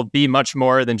 that will be much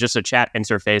more than just a chat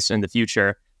interface in the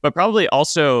future, but probably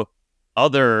also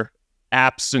other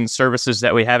apps and services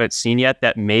that we haven't seen yet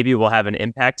that maybe will have an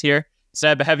impact here.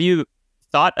 Seb, have you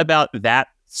thought about that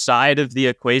side of the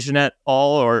equation at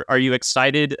all, or are you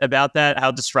excited about that?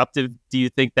 How disruptive do you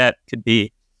think that could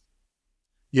be?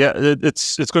 Yeah,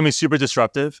 it's going to be super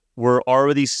disruptive. We're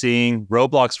already seeing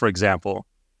Roblox, for example.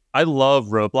 I love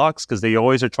Roblox because they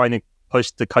always are trying to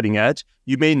push the cutting edge.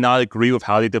 You may not agree with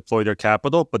how they deploy their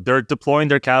capital, but they're deploying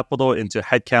their capital into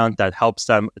headcount that helps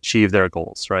them achieve their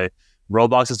goals, right?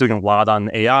 Roblox is doing a lot on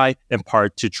AI, in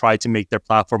part to try to make their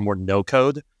platform more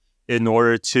no-code in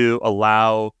order to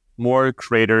allow more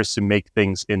creators to make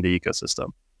things in the ecosystem.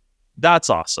 That's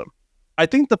awesome. I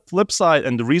think the flip side,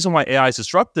 and the reason why AI is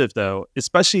disruptive, though,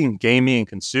 especially in gaming and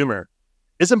consumer,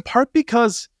 is in part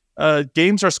because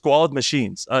games are squalid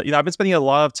machines. I've been spending a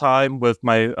lot of time with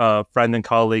my friend and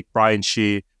colleague, Brian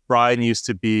Shi. Brian used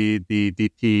to be the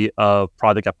VP of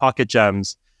product at Pocket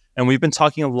Gems. And we've been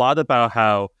talking a lot about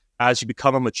how as you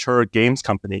become a mature games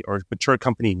company or mature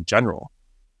company in general,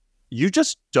 you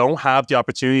just don't have the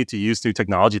opportunity to use new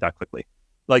technology that quickly.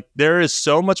 Like there is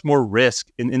so much more risk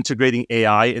in integrating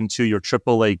AI into your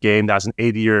AAA game that has an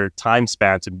 80-year time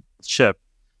span to ship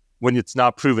when it's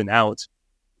not proven out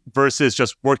versus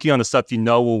just working on the stuff you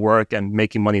know will work and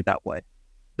making money that way.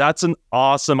 That's an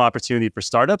awesome opportunity for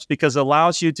startups because it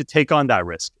allows you to take on that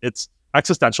risk. It's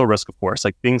existential risk, of course,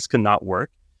 like things cannot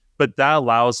work, but that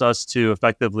allows us to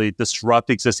effectively disrupt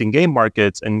existing game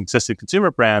markets and existing consumer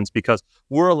brands because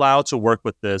we're allowed to work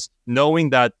with this,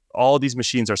 knowing that all these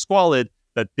machines are squalid,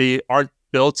 that they aren't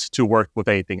built to work with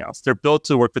anything else. They're built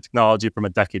to work with technology from a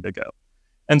decade ago.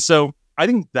 And so I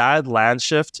think that land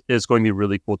shift is going to be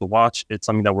really cool to watch. It's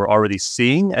something that we're already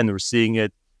seeing, and we're seeing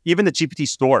it. Even the GPT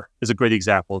store is a great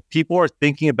example. People are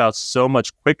thinking about so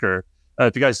much quicker.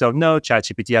 If you guys don't know,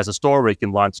 ChatGPT has a store where you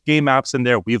can launch game apps in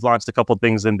there. We've launched a couple of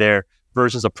things in there,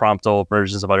 versions of Prompto,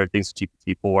 versions of other things with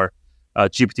GPT-4.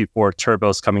 GPT-4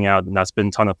 Turbo's coming out, and that's been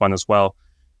a ton of fun as well.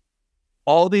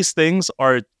 All these things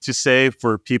are to say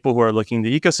for people who are looking at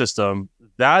the ecosystem,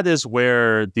 that is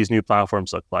where these new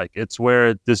platforms look like. It's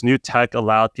where this new tech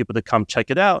allowed people to come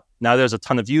check it out. Now there's a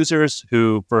ton of users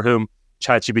for whom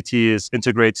ChatGPT is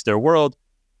integrated to their world.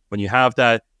 When you have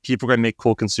that, people are going to make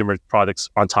cool consumer products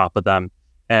on top of them.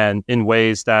 And in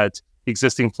ways that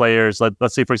existing players,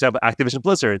 let's say, for example, Activision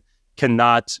Blizzard,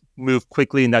 cannot move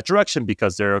quickly in that direction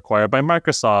because they're acquired by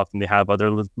Microsoft and they have other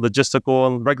logistical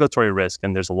and regulatory risk.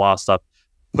 And there's a lot of stuff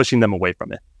pushing them away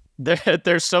from it.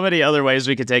 There's so many other ways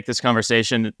we could take this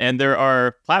conversation. And there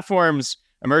are platforms,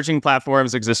 emerging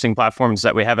platforms, existing platforms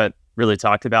that we haven't really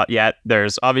talked about yet.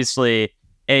 There's obviously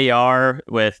AR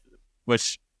with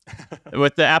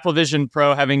the Apple Vision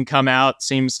Pro having come out,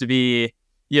 seems to be,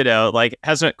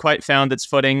 hasn't quite found its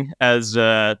footing as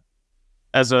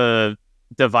as a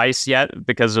device yet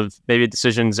because of maybe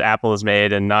decisions Apple has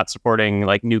made and not supporting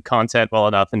like new content well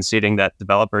enough and seeding that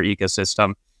developer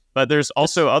ecosystem. But there's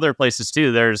also other places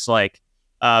too. There's like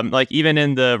even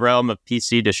in the realm of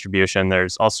PC distribution,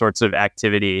 there's all sorts of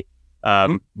activity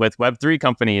with Web3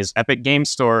 companies. Epic Game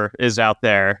Store is out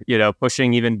there,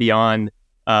 pushing even beyond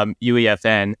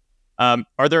UEFN.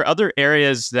 Are there other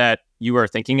areas that you are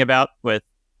thinking about with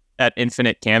that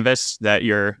infinite canvas that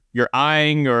you're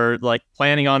eyeing or like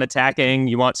planning on attacking,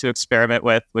 you want to experiment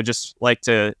with? Would just like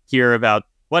to hear about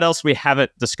what else we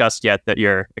haven't discussed yet that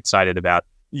you're excited about.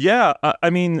 Yeah, I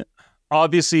mean,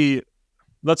 obviously,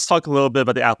 let's talk a little bit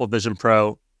about the Apple Vision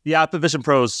Pro. The Apple Vision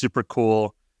Pro is super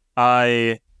cool.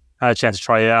 I had a chance to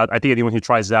try it out. I think anyone who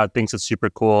tries it out thinks it's super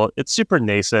cool. It's super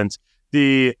nascent.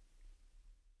 The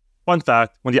fun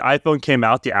fact, when the iPhone came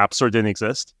out, the App Store didn't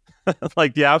exist.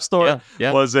 Like the App Store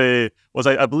was I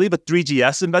believe a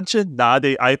 3GS invention, not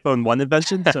a iPhone 1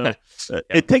 invention. So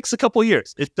it takes a couple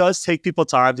years. It does take people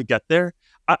time to get there.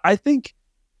 I think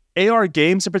AR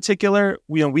games in particular,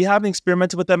 we haven't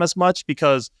experimented with them as much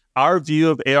because our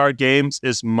view of AR games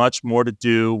is much more to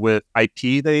do with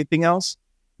IP than anything else.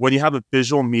 When you have a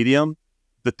visual medium,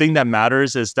 the thing that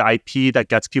matters is the IP that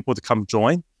gets people to come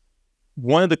join.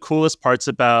 One of the coolest parts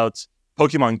about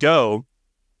Pokemon Go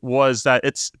was that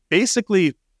it's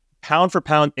basically pound for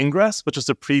pound Ingress, which was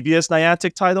the previous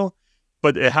Niantic title,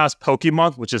 but it has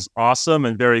Pokemon, which is awesome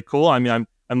and very cool. I mean,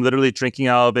 I'm literally drinking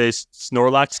out of a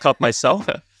Snorlax cup myself.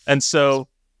 And so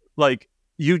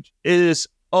it is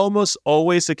almost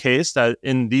always the case that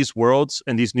in these worlds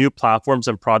and these new platforms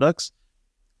and products,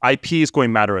 IP is going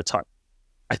to matter a ton.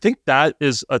 I think that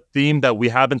is a theme that we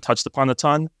haven't touched upon a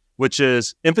ton, which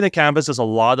is Infinite Canvas does a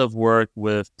lot of work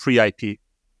with pre-IP.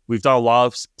 We've done a lot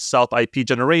of self-IP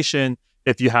generation.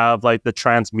 If you have like the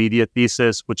transmedia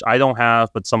thesis, which I don't have,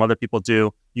 but some other people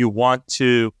do, you want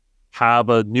to have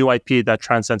a new IP that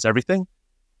transcends everything.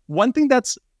 One thing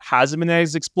that's hasn't been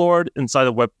as explored inside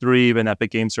of Web3, even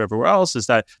Epic Games or everywhere else, is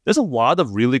that there's a lot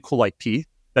of really cool IP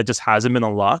that just hasn't been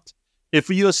unlocked. If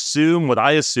you assume what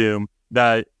I assume,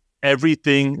 that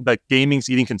everything that gaming's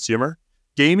eating consumer,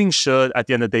 gaming should, at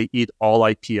the end of the day, eat all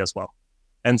IP as well.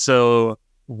 And so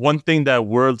one thing that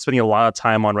we're spending a lot of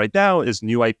time on right now is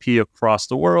new IP across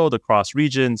the world, across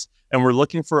regions. And we're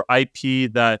looking for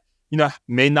IP that,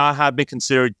 may not have been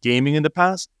considered gaming in the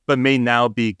past, but may now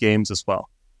be games as well.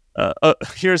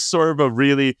 Here's sort of a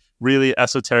really, really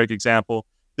esoteric example.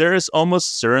 There is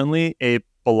almost certainly a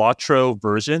Balatro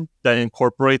version that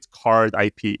incorporates card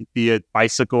IP, be it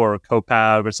Bicycle or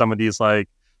Copab or some of these like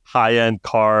high-end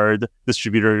card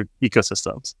distributor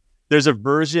ecosystems. There's a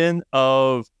version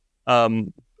of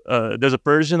Wingspan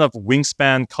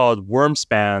called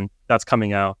Wormspan that's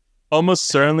coming out. Almost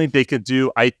certainly they could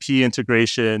do IP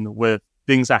integration with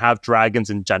things that have dragons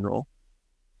in general.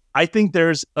 I think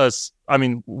Wingspan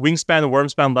and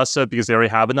Wormspan less so because they already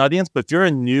have an audience, but if you're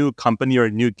a new company or a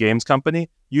new games company,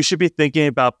 you should be thinking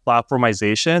about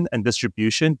platformization and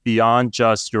distribution beyond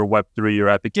just your Web3, your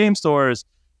Epic Game Stores,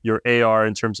 your AR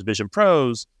in terms of Vision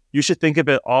Pros. You should think of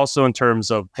it also in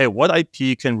terms of, hey, what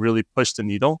IP can really push the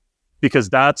needle? Because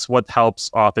that's what helps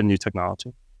often new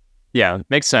technology. Yeah,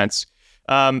 makes sense.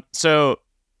 So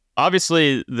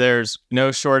obviously there's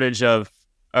no shortage of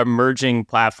emerging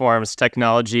platforms,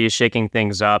 technology shaking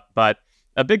things up. But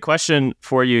a big question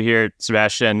for you here,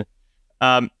 Sebastian,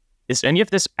 is any of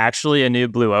this actually a new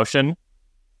blue ocean?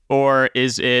 Or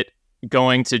is it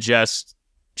going to just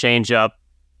change up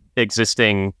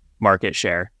existing market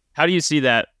share? How do you see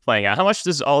that playing out? How much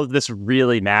does all of this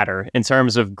really matter in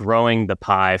terms of growing the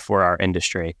pie for our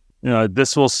industry?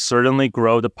 This will certainly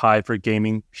grow the pie for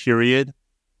gaming, period.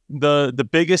 The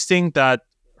biggest thing that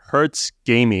hurts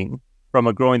gaming from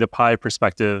a growing the pie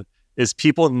perspective is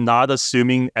people not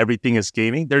assuming everything is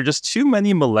gaming. There are just too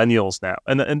many millennials now.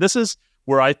 And this is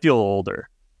where I feel older,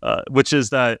 which is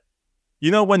that,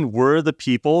 when we're the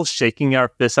people shaking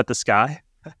our fists at the sky,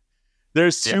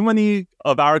 there's too many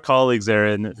of our colleagues,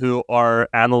 Aaron, who are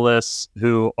analysts,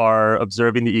 who are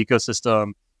observing the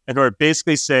ecosystem, and who are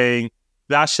basically saying,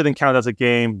 that shouldn't count as a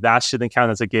game, that shouldn't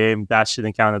count as a game, that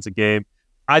shouldn't count as a game.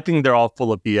 I think they're all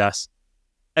full of BS.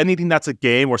 Anything that's a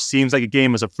game or seems like a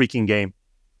game is a freaking game.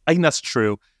 I think that's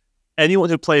true. Anyone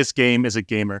who plays game is a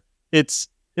gamer. It's,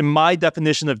 in my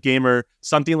definition of gamer,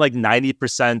 something like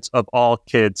 90% of all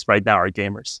kids right now are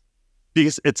gamers.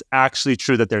 Because it's actually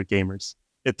true that they're gamers.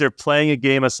 If they're playing a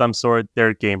game of some sort,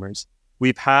 they're gamers.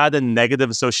 We've had a negative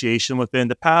association with it in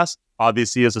the past.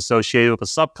 Obviously, it's associated with a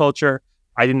subculture.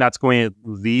 I think that's going to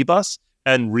leave us.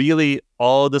 And really,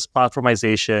 all this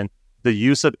platformization, the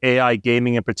use of AI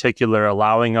gaming in particular,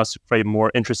 allowing us to create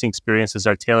more interesting experiences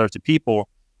that are tailored to people,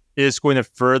 is going to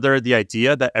further the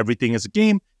idea that everything is a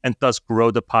game and thus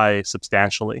grow the pie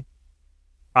substantially.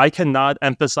 I cannot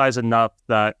emphasize enough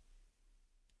that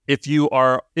if you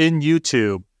are in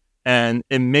YouTube and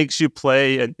it makes you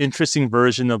play an interesting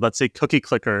version of, let's say, Cookie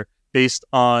Clicker based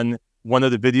on one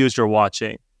of the videos you're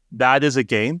watching, that is a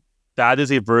game. That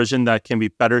is a version that can be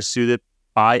better suited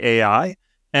by AI.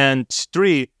 And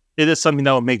 3, it is something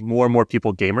that will make more and more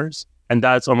people gamers. And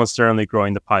that's almost certainly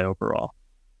growing the pie overall.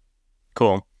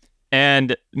 Cool.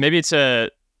 And maybe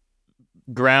to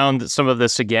ground some of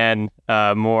this again,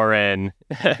 more in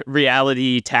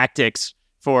reality tactics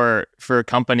for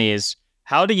companies,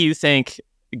 how do you think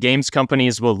games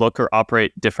companies will look or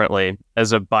operate differently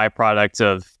as a byproduct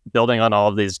of building on all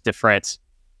of these different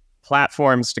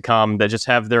platforms to come that just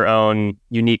have their own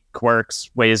unique quirks,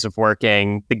 ways of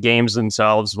working? The games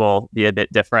themselves will be a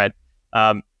bit different.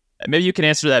 Maybe you can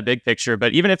answer that big picture,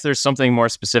 but even if there's something more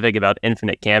specific about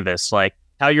Infinite Canvas, like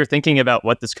how you're thinking about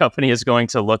what this company is going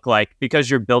to look like because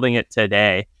you're building it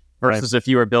today versus if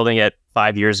you were building it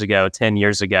 5 years ago, 10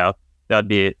 years ago, that would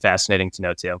be fascinating to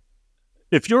know too.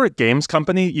 If you're a games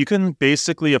company, you can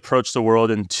basically approach the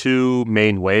world in 2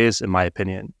 main ways, in my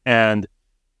opinion. And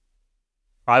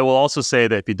I will also say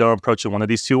that if you don't approach it one of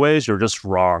these 2 ways, you're just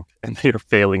wrong and you're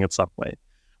failing in some way.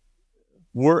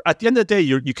 At the end of the day,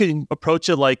 you can approach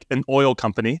it like an oil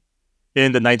company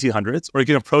in the 1900s, or you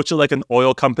can approach it like an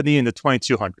oil company in the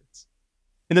 2200s.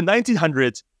 In the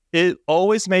 1900s, it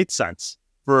always made sense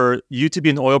for you to be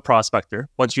an oil prospector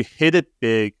once you hit it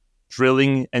big,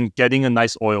 drilling and getting a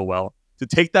nice oil well, to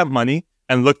take that money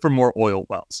and look for more oil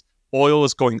wells. Oil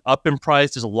is going up in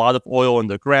price. There's a lot of oil in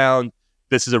the ground.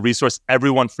 This is a resource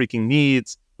everyone freaking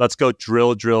needs. Let's go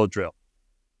drill, drill, drill.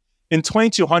 In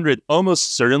 2200,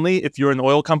 almost certainly, if you're an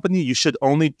oil company, you should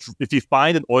if you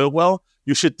find an oil well,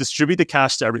 you should distribute the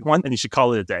cash to everyone and you should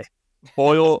call it a day.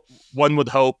 Oil, one would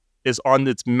hope, is on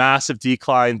its massive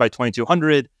decline by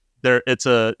 2200. It's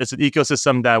an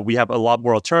ecosystem that we have a lot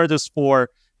more alternatives for,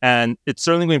 and it's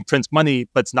certainly going to print money,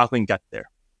 but it's not going to get there.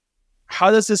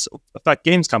 How does this affect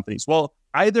games companies? Well,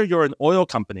 either you're an oil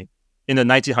company in the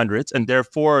 1900s, and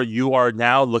therefore you are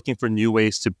now looking for new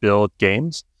ways to build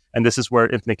games, and this is where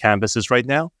Infinite Canvas is right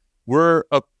now. We're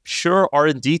a pure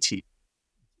R&D team.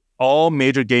 All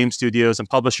major game studios and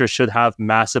publishers should have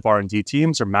massive R&D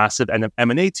teams or massive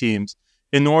M&A teams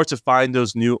in order to find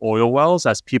those new oil wells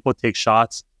as people take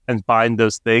shots and find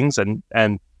those things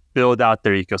and build out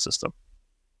their ecosystem.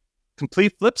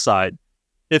 Complete flip side,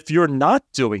 if you're not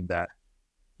doing that,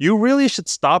 you really should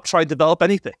stop trying to develop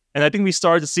anything. And I think we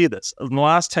started to see this. In the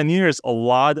last 10 years, a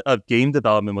lot of game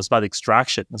development was about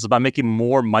extraction. It's about making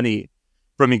more money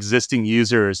from existing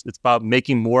users. It's about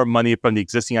making more money from the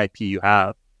existing IP you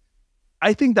have.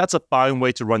 I think that's a fine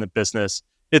way to run a business.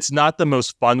 It's not the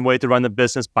most fun way to run a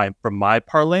business from my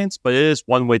parlance, but it is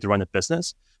one way to run a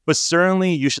business. But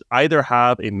certainly you should either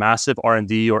have a massive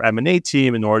R&D or M&A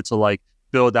team in order to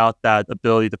build out that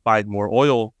ability to find more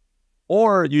oil,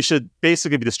 or you should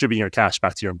basically be distributing your cash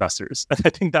back to your investors. And I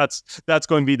think that's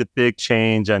going to be the big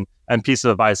change and piece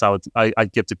of advice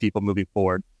I'd give to people moving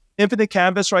forward. Infinite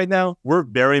Canvas right now, we're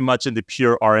very much in the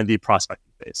pure R&D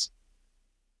prospecting phase.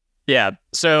 Yeah.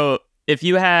 So if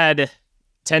you had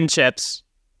 10 chips,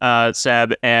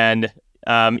 Seb, and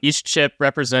each chip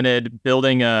represented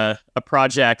building a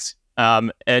project,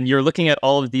 and you're looking at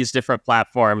all of these different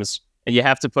platforms, and you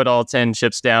have to put all 10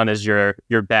 chips down as your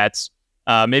bets.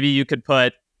 Maybe you could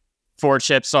put 4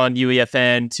 chips on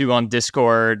UEFN, 2 on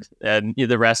Discord, and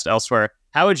the rest elsewhere.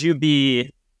 How would you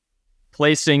be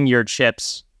placing your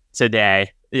chips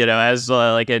today, as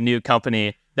like a new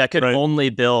company that could only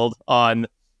build on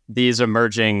these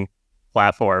emerging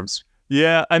platforms?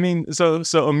 Yeah, I mean, so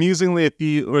amusingly, if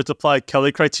you were to apply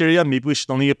Kelly criteria, maybe we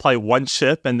should only apply 1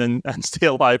 chip and stay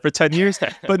alive for 10 years.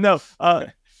 But no,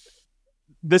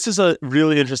 this is a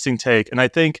really interesting take. And I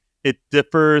think it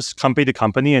differs company to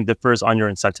company and differs on your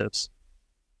incentives.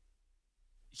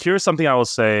 Here's something I will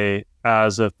say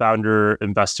as a founder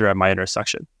investor at my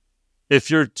intersection.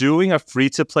 If you're doing a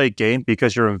free-to-play game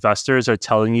because your investors are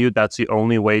telling you that's the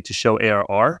only way to show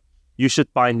ARR, you should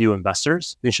find new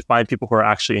investors. You should find people who are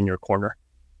actually in your corner.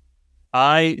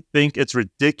 I think it's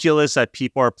ridiculous that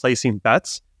people are placing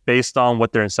bets based on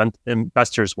what their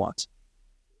investors want.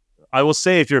 I will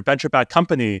say, if you're a venture-backed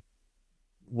company,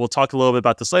 we'll talk a little bit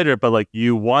about this later, but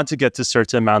you want to get to a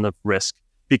certain amount of risk,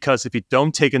 because if you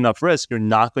don't take enough risk, you're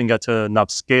not going to get to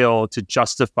enough scale to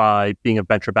justify being a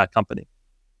venture-backed company.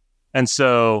 And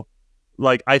so,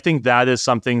 I think that is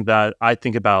something that I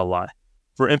think about a lot.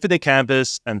 for Infinite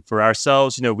Canvas and for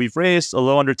ourselves, we've raised a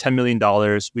little under $10 million.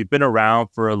 We've been around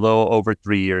for a little over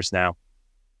 3 years now.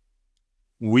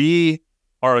 We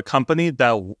are a company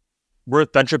that we're a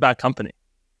venture-backed company.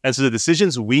 And so the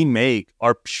decisions we make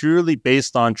are purely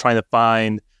based on trying to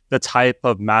find the type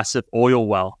of massive oil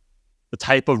well, the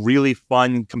type of really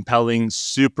fun, compelling,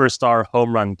 superstar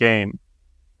home run game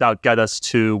that'll get us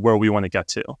to where we want to get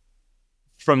to.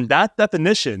 From that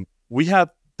definition, we have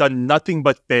done nothing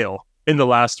but fail in the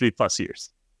last 3+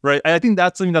 years, right? And I think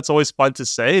that's something that's always fun to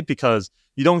say because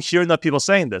you don't hear enough people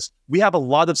saying this. We have a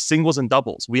lot of singles and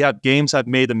doubles. We have games that have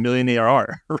made $1 million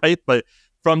ARR, right? But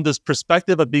from this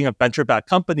perspective of being a venture-backed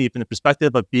company, from the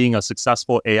perspective of being a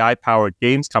successful AI-powered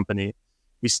games company,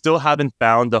 we still haven't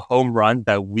found the home run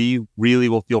that we really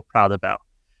will feel proud about.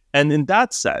 And in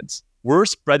that sense, we're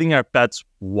spreading our bets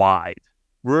wide.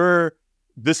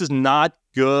 This is not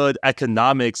good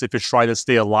economics if you're trying to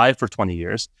stay alive for 20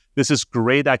 years. This is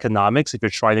great economics if you're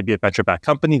trying to be a venture-backed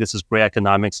company. This is great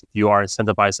economics if you are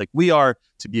incentivized like we are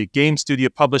to be a game studio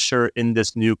publisher in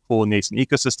this new cool nascent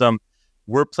ecosystem.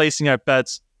 We're placing our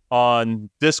bets on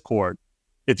Discord.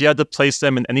 If you had to place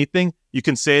them in anything, you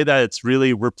can say that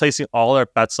we're placing all our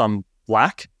bets on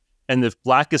black. And if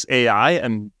black is AI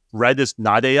and red is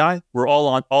not AI, we're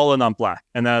all in on black.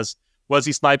 And as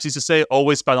Wesley Snipes used to say,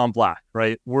 always bet on black,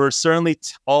 right? We're certainly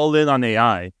all in on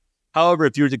AI. However,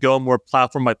 if you were to go more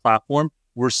platform by platform,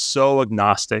 we're so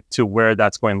agnostic to where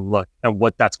that's going to look and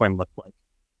what that's going to look like.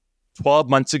 12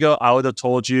 months ago, I would have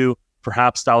told you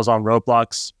perhaps that was on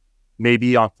Roblox,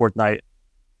 maybe on Fortnite.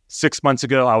 6 months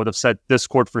ago, I would have said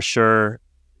Discord for sure,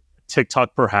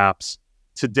 TikTok perhaps.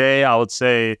 Today, I would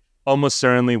say almost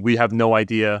certainly we have no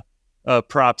idea.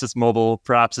 Perhaps it's mobile,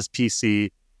 perhaps it's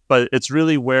PC, but it's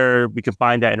really where we can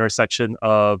find that intersection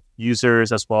of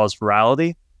users as well as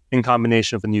virality in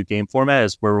combination with a new game format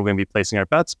is where we're going to be placing our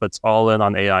bets, but it's all in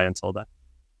on AI until then.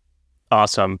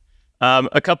 Awesome.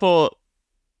 A couple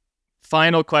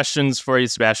final questions for you,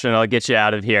 Sebastian. I'll get you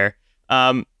out of here.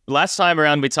 Last time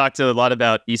around, we talked a lot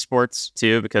about esports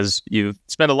too, because you've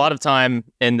spent a lot of time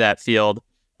in that field.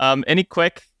 Any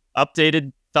quick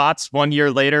updated thoughts 1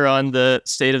 year later on the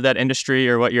state of that industry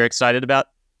or what you're excited about?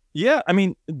 Yeah, I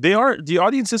mean, the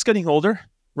audience is getting older,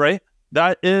 right?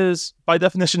 That is by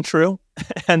definition true.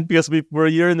 And because we're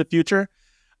a year in the future,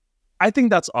 I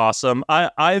think that's awesome.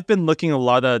 I've been looking a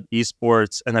lot at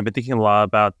esports and I've been thinking a lot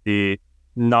about the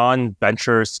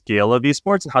non-venture scale of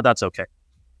esports and how that's okay,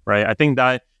 right? I think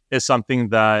that is something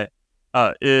that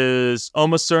is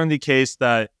almost certainly the case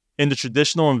that in the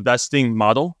traditional investing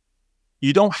model,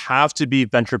 you don't have to be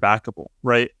venture backable,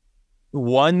 right?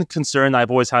 One concern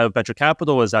I've always had with venture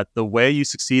capital is that the way you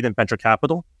succeed in venture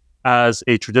capital as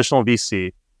a traditional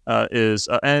VC is,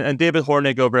 and David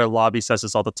Hornig over at Lobby says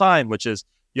this all the time, which is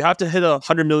you have to hit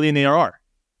 100 million ARR.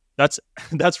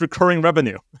 That's recurring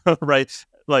revenue, right?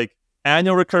 Like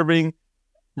annual recurring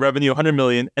revenue, 100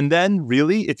 million. And then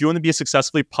really, if you want to be a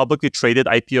successfully publicly traded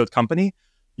IPO'd company,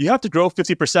 you have to grow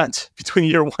 50% between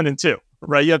year 1 and 2,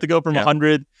 right? You have to go from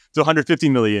 100 to 150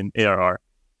 million ARR.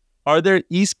 Are there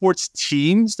esports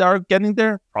teams that are getting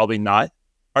there? Probably not.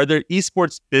 Are there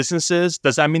esports businesses?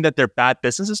 Does that mean that they're bad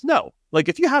businesses? No. Like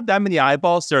if you have that many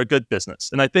eyeballs, they're a good business.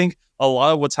 And I think a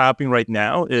lot of what's happening right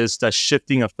now is the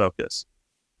shifting of focus.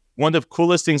 One of the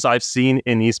coolest things I've seen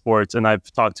in esports, and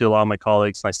I've talked to a lot of my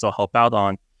colleagues and I still help out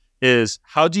on, is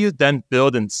how do you then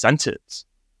build incentives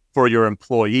for your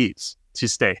employees to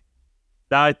stay?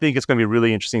 That I think is going to be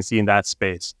really interesting to see in that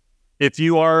space. If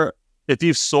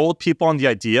you've sold people on the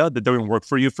idea that they're going to work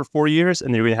for you for 4 years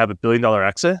and they're going to have $1 billion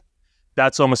exit,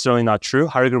 that's almost certainly not true.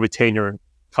 How are you going to retain your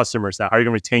customers now? How are you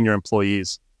going to retain your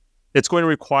employees? It's going to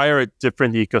require a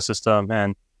different ecosystem.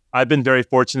 And I've been very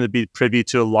fortunate to be privy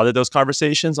to a lot of those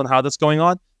conversations on how that's going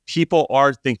on. People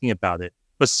are thinking about it.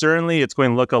 But certainly it's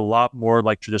going to look a lot more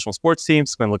like traditional sports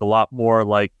teams. It's going to look a lot more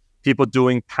like people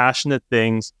doing passionate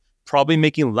things, probably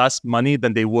making less money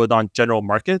than they would on general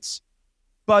markets,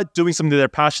 but doing something that they're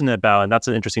passionate about. And that's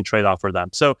an interesting trade-off for them.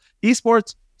 So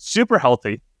esports, super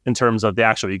healthy in terms of the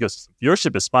actual ecosystem.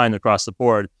 Viewership is fine across the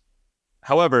board.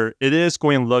 However, it is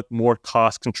going to look more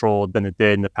cost-controlled than it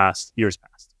did in the years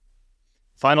past.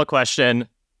 Final question.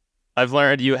 I've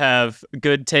learned you have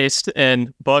good taste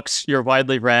in books. You're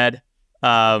widely read.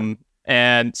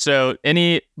 And so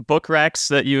any book recs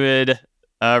that you would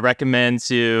recommend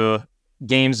to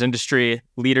games industry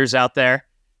leaders out there,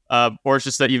 or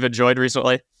just that you've enjoyed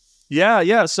recently?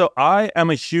 Yeah. So I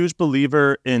am a huge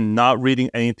believer in not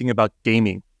reading anything about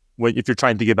gaming if you're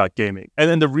trying to think about gaming. And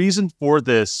then the reason for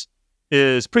this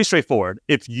is pretty straightforward.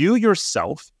 If you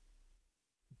yourself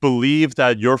believe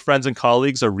that your friends and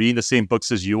colleagues are reading the same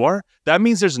books as you are, that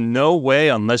means there's no way,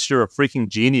 unless you're a freaking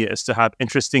genius, to have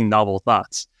interesting novel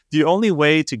thoughts. The only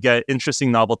way to get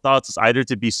interesting novel thoughts is either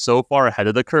to be so far ahead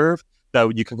of the curve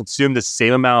that you can consume the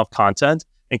same amount of content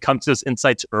and come to those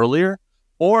insights earlier,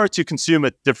 or to consume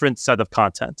a different set of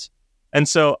content. And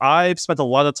so I've spent a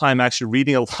lot of time actually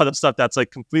reading a lot of stuff that's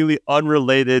like completely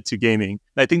unrelated to gaming.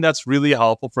 And I think that's really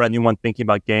helpful for anyone thinking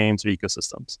about games or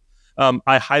ecosystems.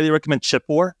 I highly recommend Chip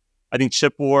War. I think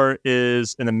Chip War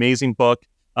is an amazing book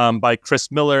by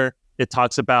Chris Miller. It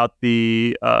talks about how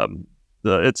the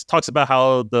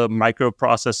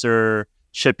microprocessor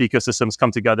chip ecosystems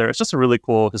come together. It's just a really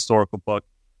cool historical book.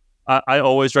 I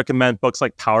always recommend books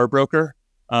like Power Broker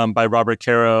by Robert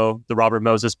Caro, the Robert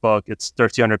Moses book. It's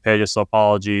 1,300 pages, so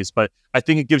apologies. But I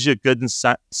think it gives you a good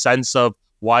sense of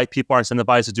why people are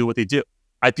incentivized to do what they do.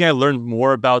 I think I learned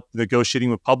more about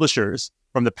negotiating with publishers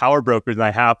from the Power Broker than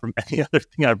I have from any other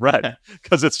thing I've read.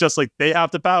 Because it's just like, they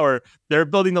have the power. They're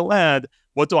building the land.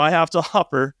 What do I have to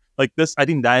offer? Like this, I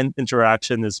think that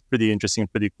interaction is pretty interesting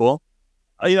and pretty cool.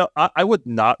 I would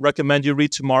not recommend you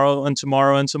read Tomorrow and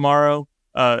Tomorrow and Tomorrow.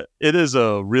 It is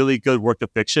a really good work of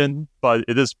fiction, but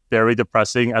it is very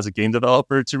depressing as a game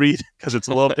developer to read because it's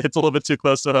a little bit too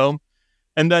close to home.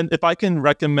 And then if I can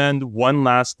recommend one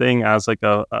last thing as like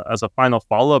as a final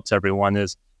follow-up to everyone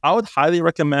is, I would highly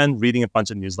recommend reading a bunch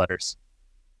of newsletters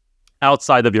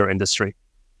outside of your industry.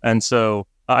 And so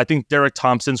I think Derek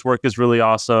Thompson's work is really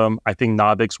awesome. I think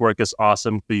Naavik's work is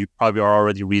awesome, but you probably are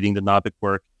already reading the Naavik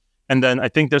work. And then I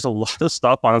think there's a lot of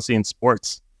stuff, honestly, in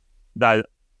sports that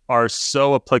are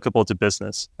so applicable to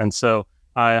business. And so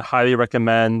I highly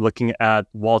recommend looking at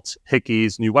Walt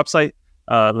Hickey's new website.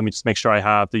 Let me just make sure I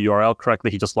have the URL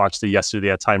correctly. He just launched it yesterday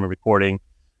at time of recording.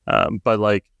 But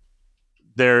like,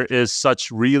 there is such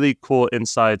really cool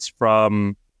insights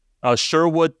from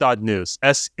Sherwood.news,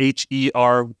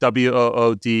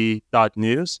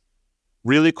 SHERWOOD.news.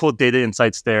 Really cool data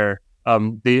insights there.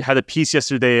 They had a piece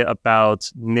yesterday about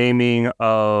naming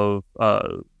of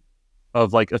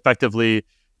like effectively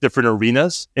different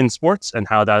arenas in sports and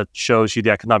how that shows you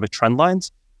the economic trend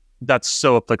lines. That's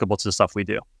so applicable to the stuff we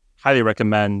do. Highly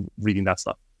recommend reading that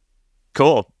stuff.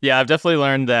 Cool. Yeah, I've definitely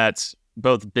learned that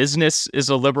both business is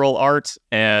a liberal art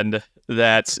and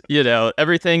that,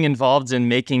 everything involved in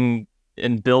making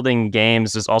and building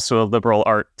games is also a liberal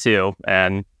art too.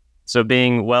 And so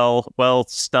being well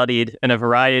studied in a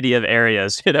variety of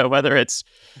areas, whether it's,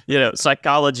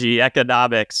 psychology,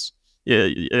 economics,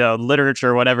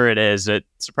 literature, whatever it is, it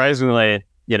surprisingly,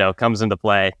 comes into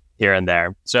play here and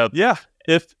there. So yeah,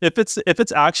 if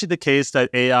it's actually the case that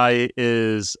AI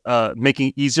is making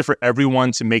it easier for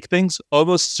everyone to make things,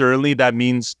 almost certainly that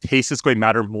means taste is going to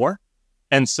matter more.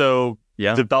 And so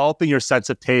developing your sense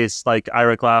of taste, like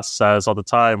Ira Glass says all the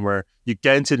time, where you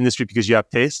get into the industry because you have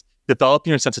taste,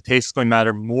 developing your sense of taste is going to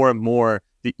matter more and more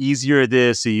the easier it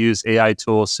is to use AI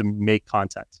tools to make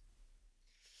content.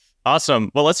 Awesome.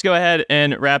 Well, let's go ahead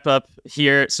and wrap up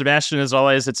here. Sebastian, as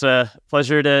always, it's a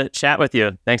pleasure to chat with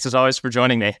you. Thanks as always for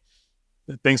joining me.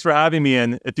 Thanks for having me.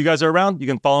 And if you guys are around, you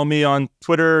can follow me on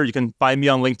Twitter, you can find me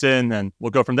on LinkedIn, and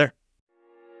we'll go from there.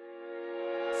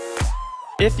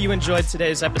 If you enjoyed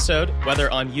today's episode,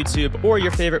 whether on YouTube or your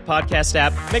favorite podcast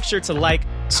app, make sure to like,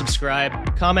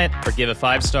 subscribe, comment, or give a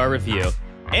 5-star review.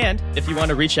 And if you want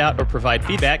to reach out or provide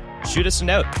feedback, shoot us a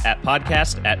note at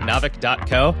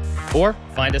podcast@naavik.co or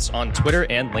find us on Twitter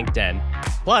and LinkedIn.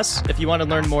 Plus, if you want to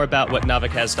learn more about what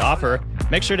Naavik has to offer,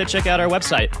 make sure to check out our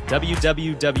website,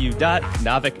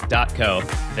 www.naavik.co.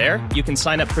 There, you can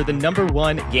sign up for the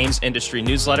 #1 games industry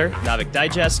newsletter, Naavik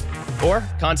Digest, or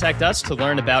contact us to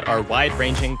learn about our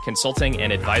wide-ranging consulting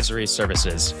and advisory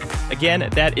services. Again,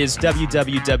 that is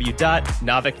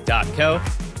www.naavik.co.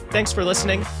 Thanks for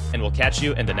listening, and we'll catch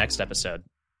you in the next episode.